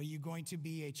 Are you going to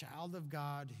be a child of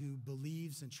God who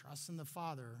believes and trusts in the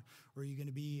Father, or are you going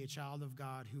to be a child of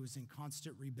God who is in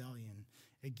constant rebellion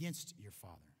against your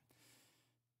Father?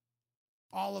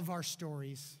 All of our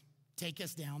stories take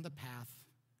us down the path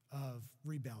of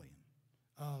rebellion,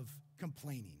 of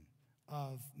complaining,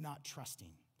 of not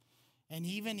trusting. And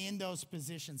even in those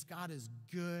positions, God is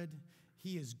good,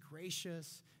 he is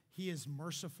gracious, he is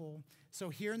merciful. So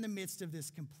here in the midst of this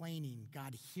complaining,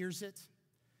 God hears it,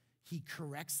 he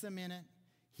corrects them in it,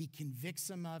 he convicts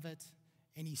them of it,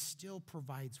 and he still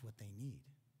provides what they need.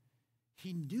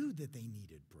 He knew that they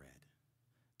needed bread.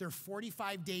 They're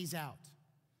 45 days out.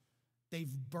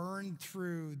 They've burned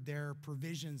through their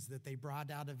provisions that they brought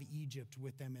out of Egypt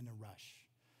with them in a rush.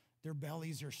 Their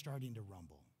bellies are starting to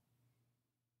rumble.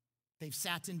 They've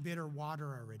sat in bitter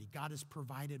water already. God has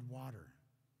provided water.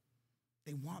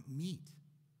 They want meat.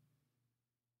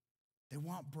 They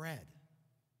want bread.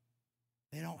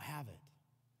 They don't have it.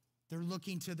 They're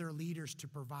looking to their leaders to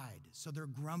provide. So they're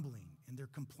grumbling and they're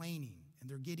complaining and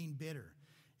they're getting bitter.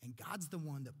 And God's the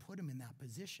one that put them in that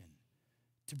position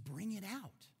to bring it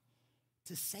out,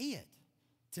 to say it,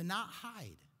 to not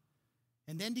hide,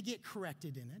 and then to get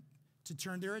corrected in it, to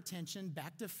turn their attention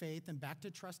back to faith and back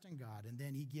to trust in God. And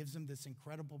then he gives them this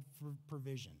incredible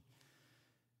provision.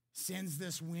 Sends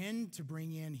this wind to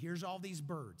bring in, here's all these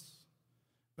birds.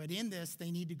 But in this,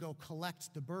 they need to go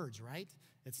collect the birds, right?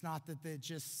 It's not that it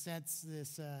just sets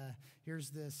this, here's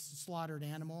this slaughtered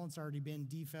animal. It's already been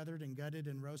defeathered and gutted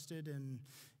and roasted, and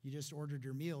you just ordered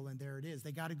your meal, and there it is.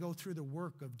 They got to go through the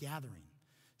work of gathering.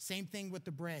 Same thing with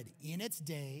the bread. In its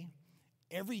day,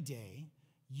 every day,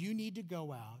 you need to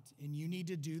go out and you need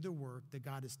to do the work that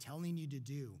God is telling you to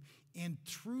do. And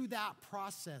through that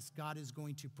process, God is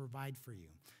going to provide for you.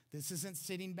 This isn't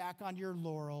sitting back on your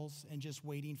laurels and just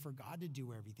waiting for God to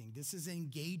do everything. This is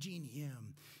engaging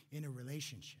him in a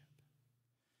relationship.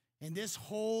 And this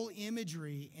whole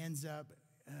imagery ends up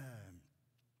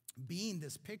being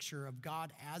this picture of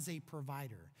God as a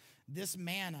provider. This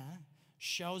manna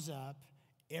shows up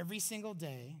every single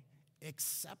day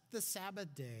except the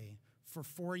Sabbath day for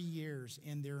 40 years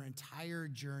in their entire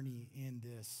journey in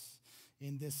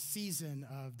this season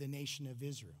of the nation of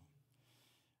Israel.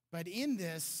 But in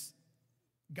this,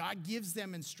 God gives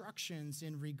them instructions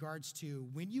in regards to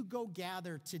when you go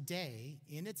gather today,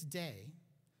 in its day,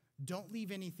 don't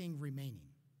leave anything remaining.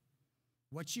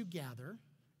 What you gather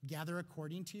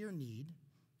according to your need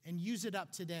and use it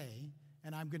up today,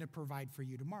 and I'm going to provide for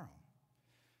you tomorrow.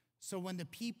 So when the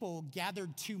people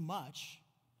gathered too much,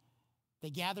 they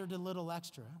gathered a little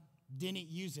extra, didn't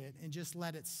use it, and just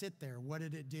let it sit there. What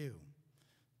did it do?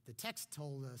 The text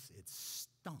told us it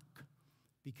stunk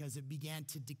because it began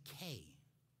to decay.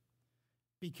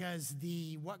 Because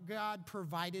what God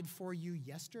provided for you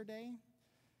yesterday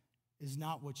is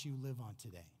not what you live on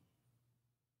today.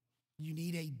 You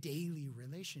need a daily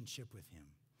relationship with him.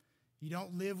 You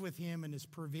don't live with him and his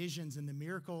provisions and the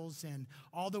miracles and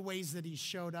all the ways that he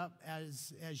showed up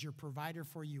as your provider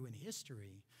for you in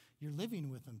history. You're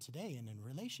living with him today and in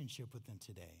relationship with him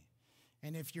today.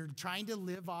 And if you're trying to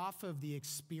live off of the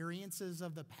experiences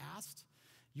of the past,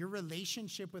 your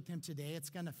relationship with him today, it's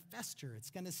going to fester,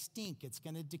 it's going to stink, it's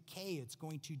going to decay, it's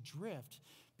going to drift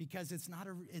because it's not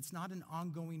an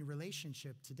ongoing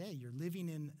relationship today. You're living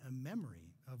in a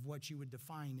memory of what you would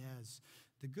define as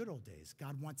the good old days.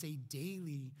 God wants a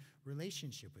daily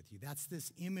relationship with you. That's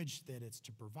this image that it's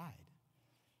to provide.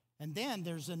 And then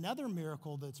there's another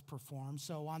miracle that's performed.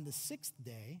 So on the sixth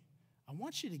day, I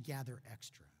want you to gather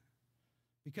extra.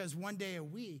 Because one day a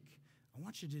week, I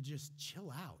want you to just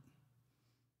chill out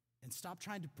and stop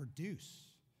trying to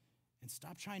produce and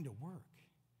stop trying to work.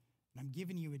 And I'm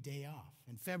giving you a day off.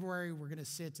 In February, we're going to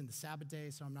sit in the Sabbath day,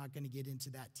 so I'm not going to get into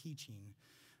that teaching.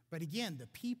 But again, the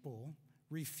people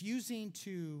refusing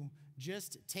to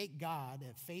just take God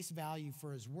at face value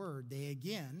for his word,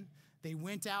 they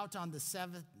went out on the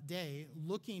seventh day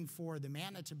looking for the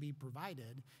manna to be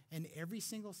provided, and every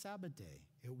single Sabbath day,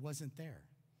 it wasn't there.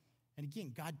 And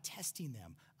again, God testing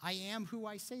them. I am who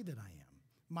I say that I am.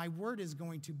 My word is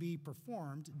going to be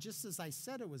performed just as I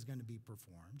said it was going to be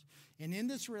performed. And in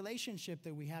this relationship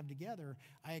that we have together,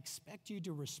 I expect you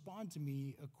to respond to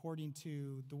me according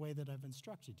to the way that I've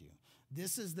instructed you.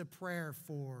 This is the prayer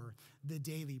for the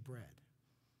daily bread.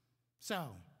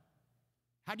 So,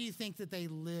 how do you think that they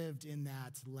lived in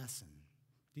that lesson?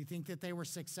 Do you think that they were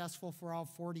successful for all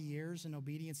 40 years in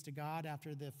obedience to God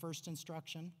after the first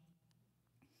instruction?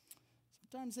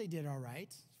 Sometimes they did all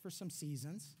right for some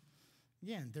seasons.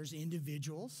 Again, there's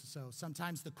individuals, so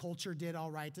sometimes the culture did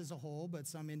all right as a whole, but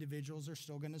some individuals are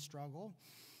still going to struggle,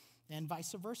 and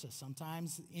vice versa.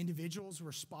 Sometimes individuals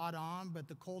were spot on, but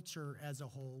the culture as a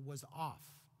whole was off.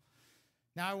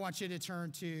 Now I want you to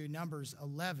turn to Numbers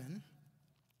 11,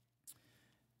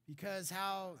 because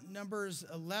how Numbers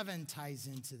 11 ties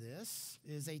into this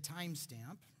is a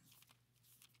timestamp.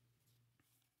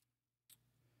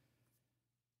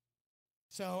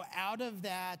 So out of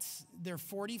that, they're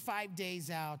 45 days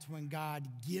out when God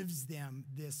gives them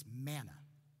this manna.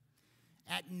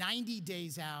 At 90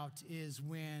 days out is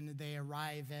when they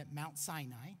arrive at Mount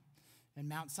Sinai. And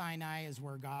Mount Sinai is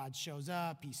where God shows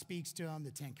up. He speaks to them.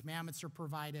 The Ten Commandments are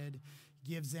provided,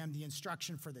 gives them the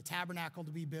instruction for the tabernacle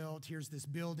to be built. Here's this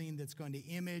building that's going to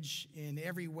image in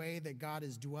every way that God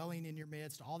is dwelling in your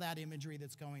midst, all that imagery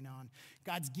that's going on.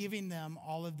 God's giving them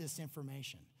all of this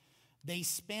information. They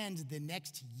spend the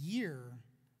next year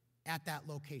at that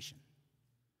location.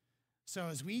 So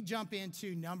as we jump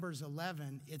into Numbers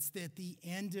 11, it's at the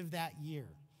end of that year.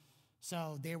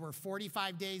 So they were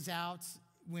 45 days out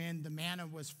when the manna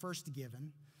was first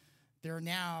given. They're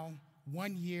now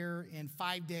 1 year and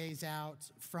 5 days out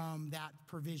from that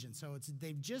provision. So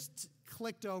they've just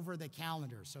clicked over the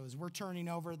calendar. So as we're turning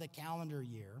over the calendar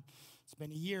year, it's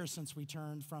been a year since we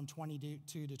turned from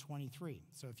 22 to 23.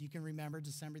 So if you can remember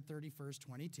December 31st,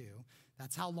 22,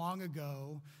 that's how long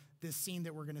ago this scene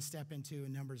that we're going to step into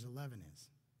in Numbers 11 is.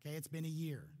 Okay, it's been a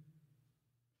year.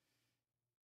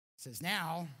 It says,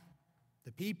 now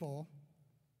the people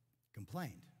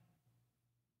complained.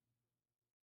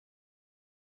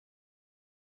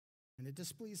 And it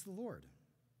displeased the Lord.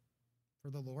 For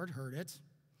the Lord heard it,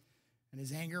 and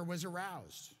his anger was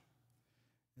aroused.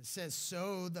 It says,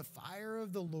 so the fire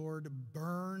of the Lord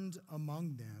burned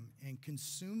among them and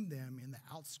consumed them in the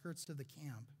outskirts of the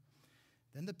camp.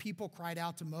 Then the people cried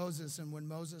out to Moses, and when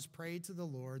Moses prayed to the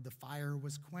Lord, the fire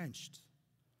was quenched.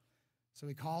 So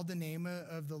he called the name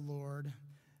of the Lord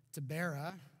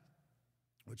Taberah,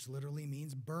 which literally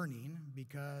means burning,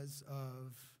 because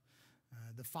of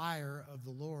the fire of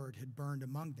the Lord had burned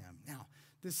among them. Now,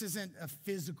 this isn't a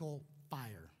physical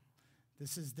fire.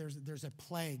 There's a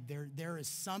plague. There is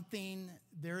something,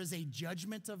 there is a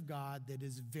judgment of God that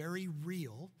is very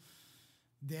real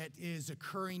that is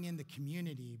occurring in the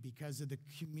community because of the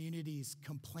community's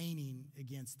complaining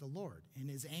against the Lord. And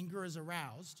his anger is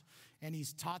aroused, and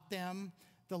he's taught them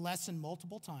the lesson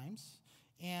multiple times.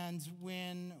 And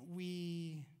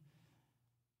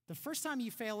the first time you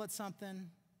fail at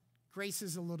something, grace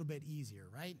is a little bit easier,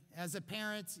 right? As a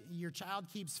parent, your child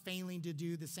keeps failing to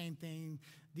do the same thing.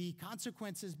 The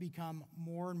consequences become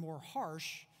more and more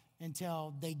harsh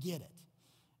until they get it.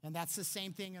 And that's the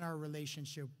same thing in our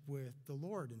relationship with the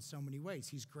Lord in so many ways.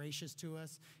 He's gracious to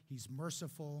us. He's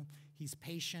merciful. He's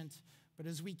patient. But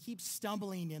as we keep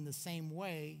stumbling in the same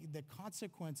way, the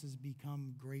consequences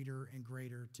become greater and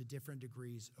greater to different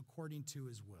degrees according to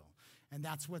his will. And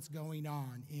that's what's going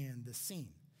on in the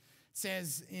scene. It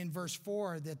says in verse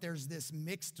 4 that there's this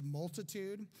mixed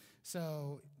multitude.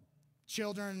 So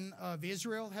children of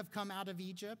Israel have come out of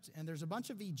Egypt, and there's a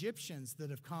bunch of Egyptians that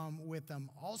have come with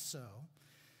them also.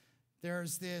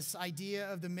 There's this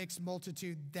idea of the mixed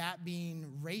multitude, that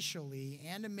being racially,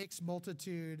 and a mixed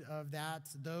multitude of that,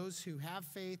 those who have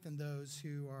faith and those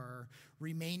who are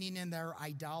remaining in their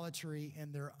idolatry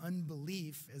and their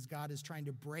unbelief as God is trying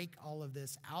to break all of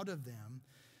this out of them.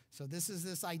 So this is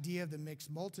this idea of the mixed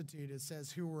multitude. It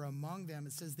says who were among them.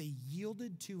 It says they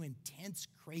yielded to intense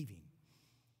craving.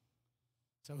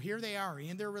 So here they are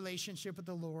in their relationship with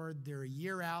the Lord. They're a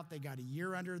year out. They got a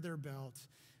year under their belt.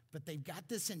 But they've got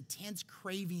this intense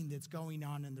craving that's going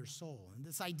on in their soul. And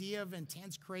this idea of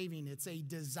intense craving, it's a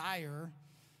desire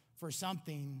for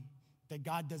something that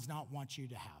God does not want you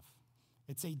to have.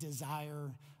 It's a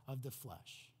desire of the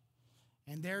flesh.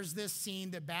 And there's this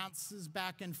scene that bounces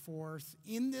back and forth.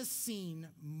 In this scene,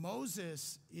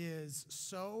 Moses is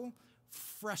so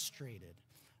frustrated.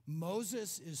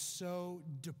 Moses is so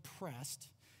depressed.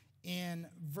 In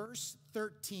verse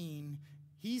 13,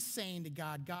 he's saying to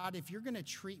God, God, if you're going to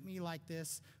treat me like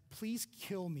this, please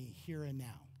kill me here and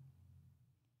now.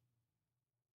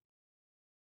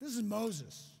 This is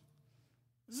Moses.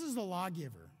 This is the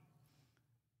lawgiver.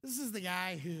 This is the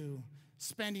guy who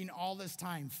spending all this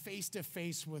time face to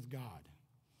face with God,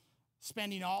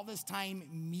 spending all this time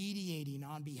mediating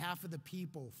on behalf of the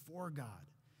people for God.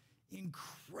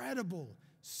 Incredible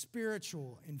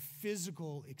spiritual and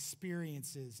physical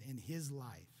experiences in his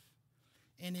life.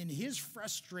 And in his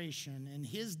frustration and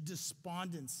his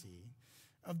despondency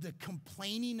of the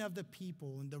complaining of the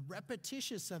people and the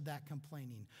repetitious of that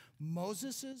complaining,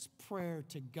 Moses' prayer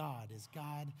to God is,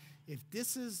 God, if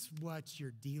this is what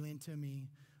you're dealing to me,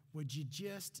 would you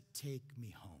just take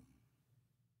me home?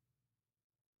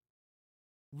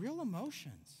 Real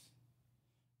emotions.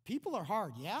 People are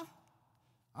hard, yeah?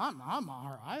 I'm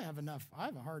hard. I have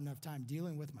a hard enough time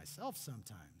dealing with myself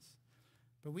sometimes.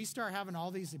 But we start having all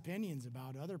these opinions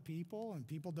about other people, and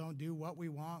people don't do what we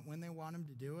want when they want them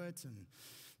to do it. And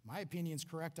my opinion's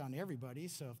correct on everybody,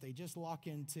 so if they just lock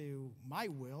into my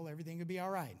will, everything would be all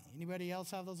right. Anybody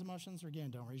else have those emotions? Or again,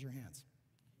 don't raise your hands.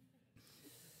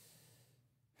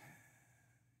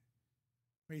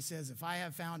 Where he says, if I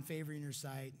have found favor in your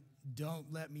sight, don't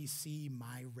let me see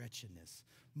my wretchedness.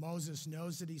 Moses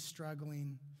knows that he's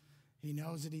struggling. He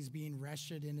knows that he's being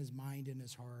wretched in his mind and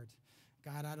his heart.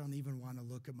 God, I don't even want to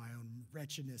look at my own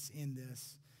wretchedness in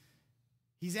this.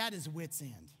 He's at his wit's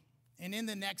end. And in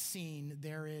the next scene,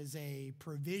 there is a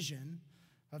provision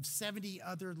of 70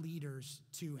 other leaders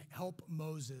to help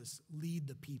Moses lead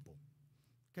the people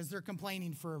because they're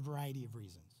complaining for a variety of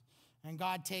reasons. And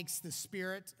God takes the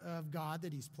Spirit of God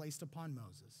that he's placed upon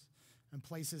Moses and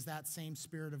places that same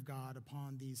Spirit of God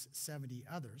upon these 70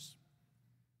 others.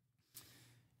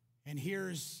 And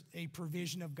here's a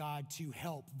provision of God to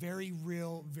help, very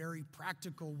real, very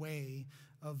practical way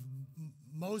of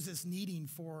Moses needing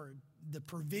for the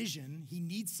provision. He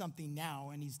needs something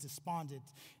now, and he's despondent,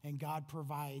 and God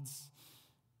provides.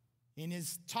 In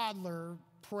his toddler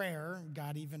prayer,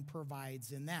 God even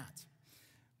provides in that.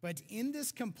 But in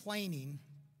this complaining,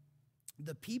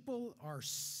 the people are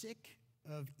sick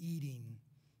of eating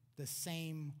the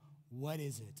same, what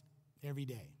is it, every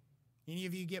day. Any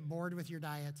of you get bored with your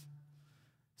diet?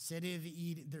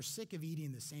 They're sick of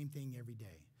eating the same thing every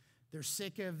day. They're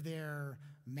sick of their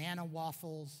manna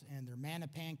waffles and their manna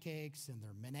pancakes and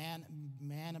their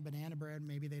manna banana bread.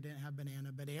 Maybe they didn't have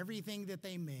banana, but everything that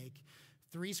they make,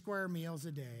 3 square meals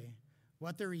a day,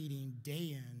 what they're eating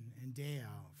day in and day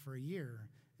out for a year,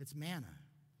 it's manna.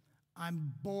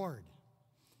 I'm bored.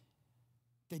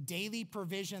 The daily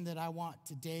provision that I want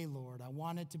today, Lord, I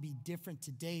want it to be different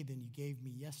today than you gave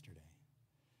me yesterday.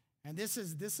 And this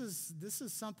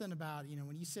is something about,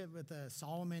 when you sit with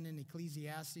Solomon in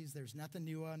Ecclesiastes, there's nothing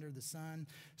new under the sun.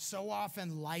 So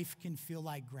often life can feel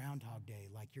like Groundhog Day,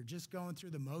 like you're just going through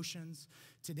the motions.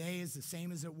 Today is the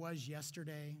same as it was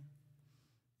yesterday.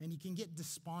 And you can get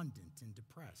despondent and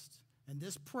depressed. And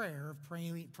this prayer of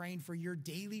praying for your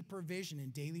daily provision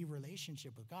and daily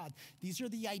relationship with God, these are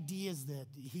the ideas that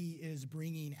he is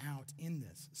bringing out in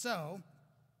this. So,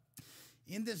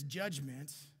 in this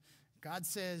judgment, God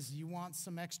says, you want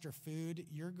some extra food?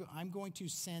 I'm going to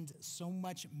send so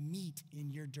much meat in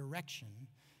your direction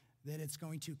that it's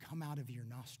going to come out of your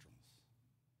nostrils.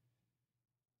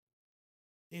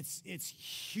 It's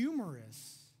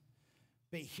humorous,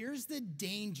 but here's the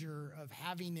danger of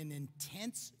having an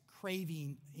intense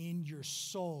craving in your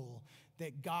soul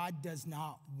that God does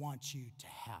not want you to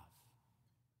have.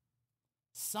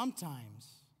 Sometimes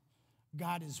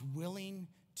God is willing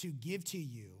to give to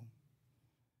you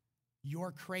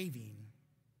your craving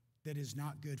that is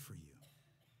not good for you.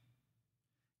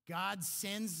 God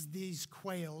sends these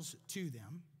quails to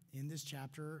them in this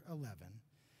chapter 11,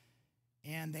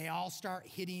 and they all start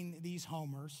hitting these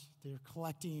homers. They're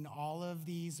collecting all of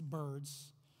these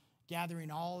birds,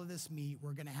 gathering all of this meat.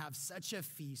 We're going to have such a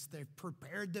feast. They've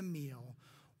prepared the meal.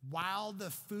 While the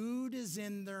food is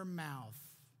in their mouth,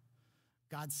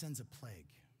 God sends a plague.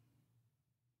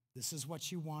 This is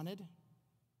what you wanted.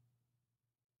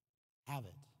 Have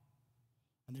it.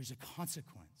 And there's a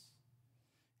consequence.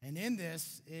 And in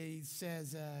this, it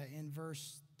says in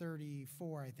verse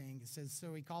 34, I think, it says,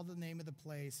 so he called the name of the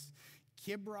place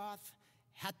Kibroth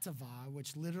Hattaavah,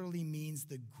 which literally means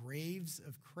the graves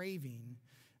of craving,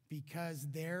 because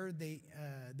there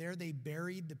they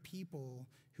buried the people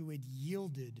who had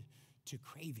yielded to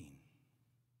craving.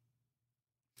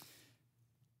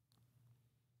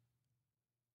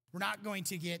 We're not going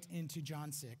to get into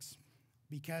John 6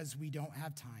 because we don't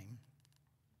have time.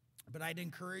 But I'd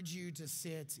encourage you to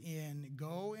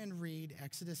go and read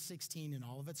Exodus 16 in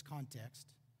all of its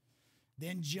context.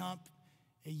 Then jump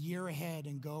a year ahead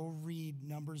and go read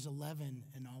Numbers 11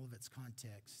 in all of its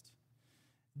context.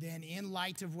 Then in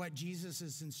light of what Jesus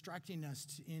is instructing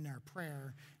us in our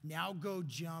prayer, now go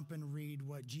jump and read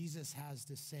what Jesus has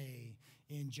to say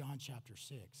in John chapter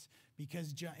 6.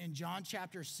 Because in John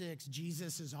chapter 6,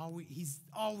 Jesus he's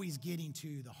always getting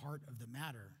to the heart of the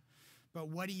matter. But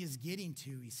what he is getting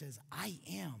to, he says, I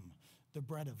am the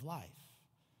bread of life.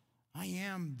 I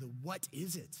am the what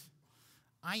is it?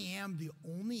 I am the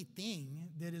only thing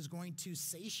that is going to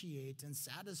satiate and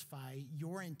satisfy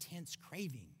your intense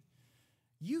craving.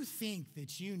 You think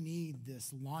that you need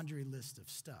this laundry list of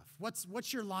stuff.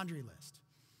 What's your laundry list?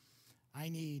 I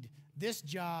need this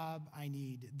job, I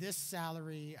need this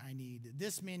salary, I need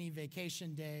this many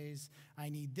vacation days, I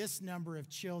need this number of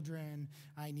children,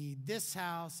 I need this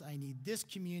house, I need this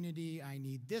community, I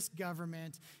need this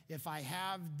government. If I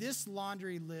have this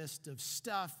laundry list of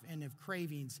stuff and of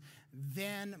cravings,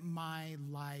 then my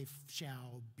life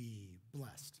shall be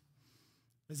blessed.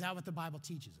 Is that what the Bible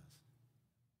teaches us?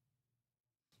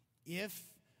 If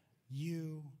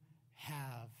you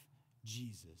have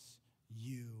Jesus,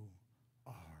 you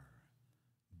are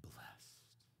blessed.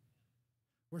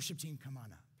 Worship team, come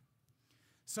on up.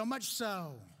 So much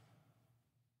so,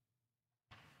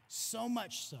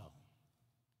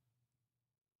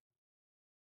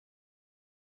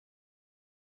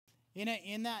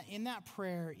 in that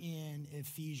prayer in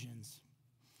Ephesians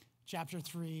chapter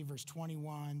 3, verse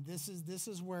 21, this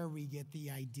is where we get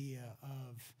the idea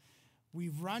of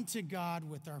we've run to God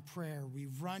with our prayer.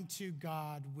 We've run to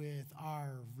God with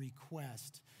our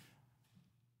request.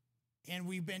 And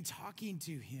we've been talking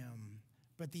to him.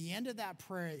 But the end of that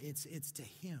prayer, it's to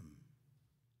him.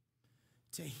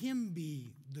 To him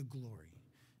be the glory.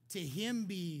 To him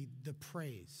be the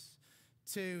praise.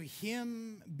 To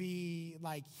him be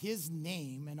like his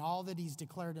name and all that he's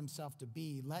declared himself to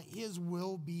be. Let his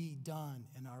will be done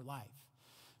in our life.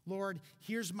 Lord,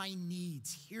 here's my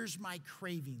needs. Here's my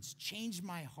cravings. Change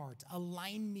my heart.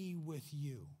 Align me with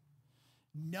you.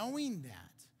 Knowing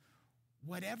that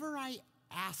whatever I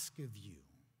ask of you,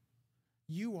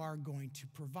 you are going to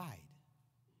provide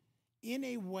in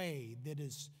a way that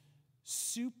is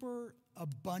super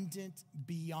abundant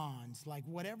beyond, like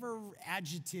whatever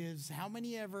adjectives, how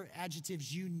many ever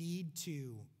adjectives you need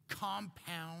to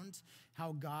compound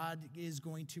how God is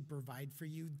going to provide for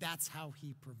you, that's how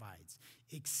he provides.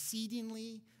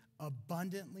 Exceedingly,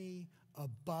 abundantly,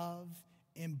 above,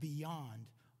 and beyond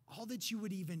all that you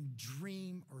would even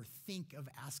dream or think of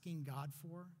asking God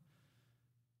for.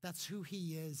 That's who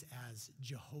he is as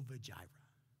Jehovah Jireh.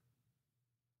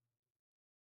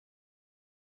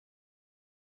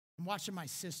 I'm watching my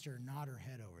sister nod her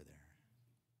head over there.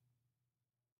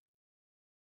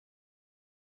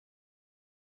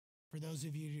 For those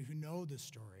of you who know the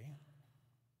story,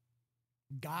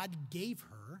 God gave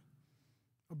her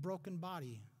a broken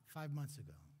body 5 months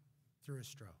ago through a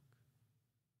stroke.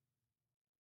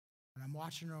 And I'm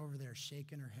watching her over there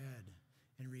shaking her head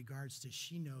in regards to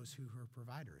she knows who her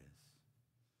provider is.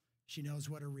 She knows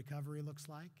what her recovery looks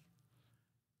like.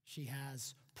 She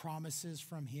has promises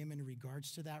from him in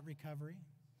regards to that recovery.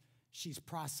 She's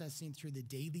processing through the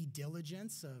daily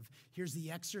diligence of here's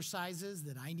the exercises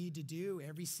that I need to do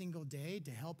every single day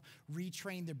to help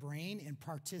retrain the brain and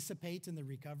participate in the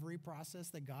recovery process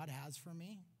that God has for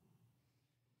me.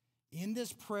 In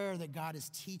this prayer that God is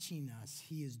teaching us,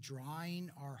 he is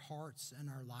drawing our hearts and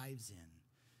our lives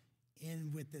in.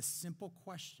 And with this simple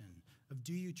question of,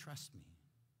 do you trust me?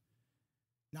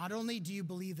 Not only do you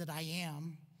believe that I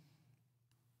am,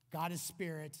 God is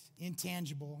spirit,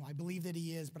 intangible. I believe that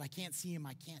he is, but I can't see him.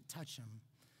 I can't touch him.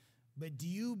 But do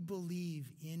you believe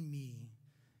in me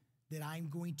that I'm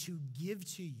going to give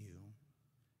to you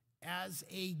as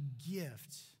a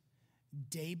gift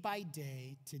day by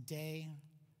day, today,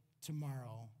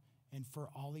 tomorrow, and for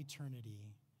all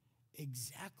eternity,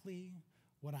 exactly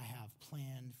what I have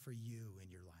planned for you in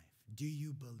your life? Do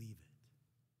you believe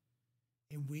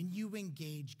it? And when you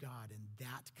engage God in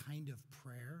that kind of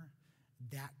prayer,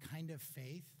 that kind of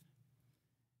faith,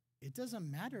 it doesn't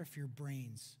matter if your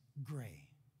brain's gray.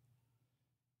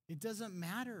 It doesn't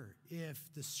matter if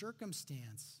the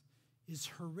circumstance is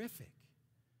horrific,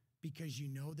 because you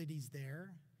know that he's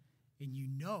there and you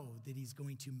know that he's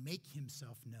going to make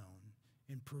himself known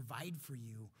and provide for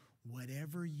you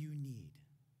whatever you need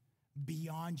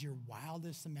beyond your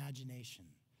wildest imagination,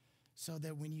 so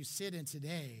that when you sit in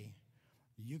today,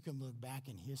 you can look back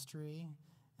in history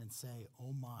and say,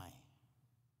 oh my,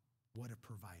 What a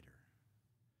provider.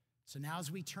 So now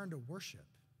as we turn to worship,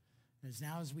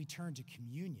 as we turn to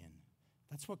communion,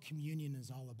 that's what communion is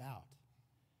all about.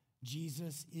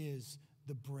 Jesus is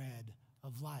the bread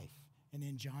of life. And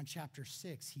in John chapter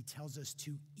 6, he tells us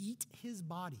to eat his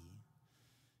body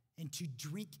and to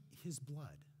drink his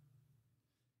blood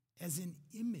as an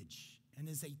image and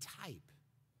as a type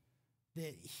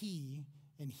that he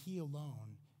and he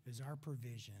alone is our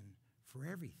provision for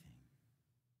everything.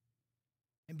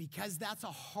 And because that's a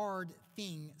hard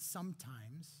thing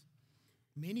sometimes,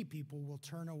 many people will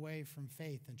turn away from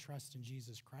faith and trust in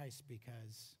Jesus Christ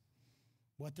because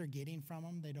what they're getting from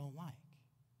him, they don't like.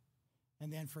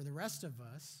 And then for the rest of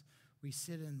us, we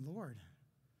sit in, Lord,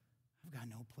 I've got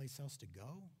no place else to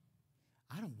go.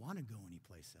 I don't want to go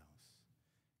anyplace else.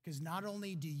 Because not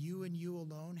only do you and you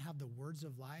alone have the words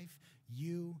of life,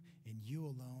 you and you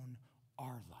alone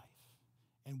are life.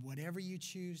 And whatever you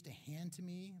choose to hand to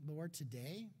me, Lord,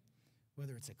 today,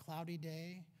 whether it's a cloudy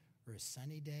day or a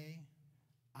sunny day,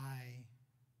 I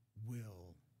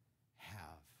will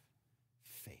have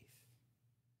faith.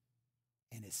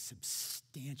 And a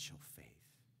substantial faith,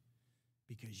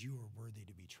 because you are worthy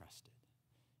to be trusted.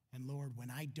 And Lord, when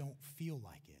I don't feel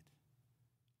like it,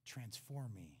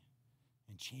 transform me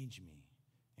and change me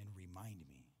and remind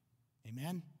me.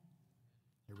 Amen?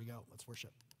 Here we go. Let's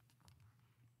worship.